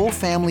pack the whole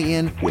family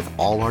in with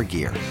all our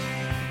gear.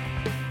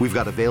 We've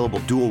got available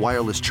dual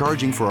wireless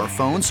charging for our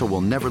phones, so we'll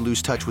never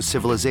lose touch with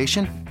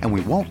civilization, and we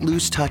won't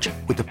lose touch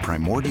with the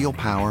primordial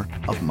power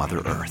of Mother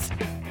Earth.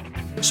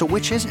 So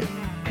which is it?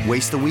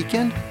 Waste the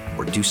weekend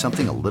or do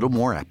something a little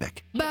more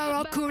epic?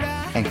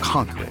 And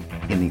conquer it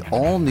in the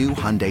all-new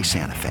Hyundai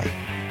Santa Fe.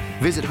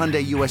 Visit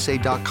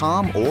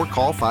HyundaiUSA.com or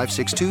call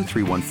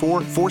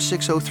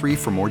 562-314-4603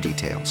 for more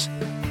details.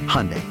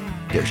 Hyundai,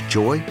 there's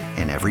joy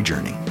in every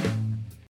journey.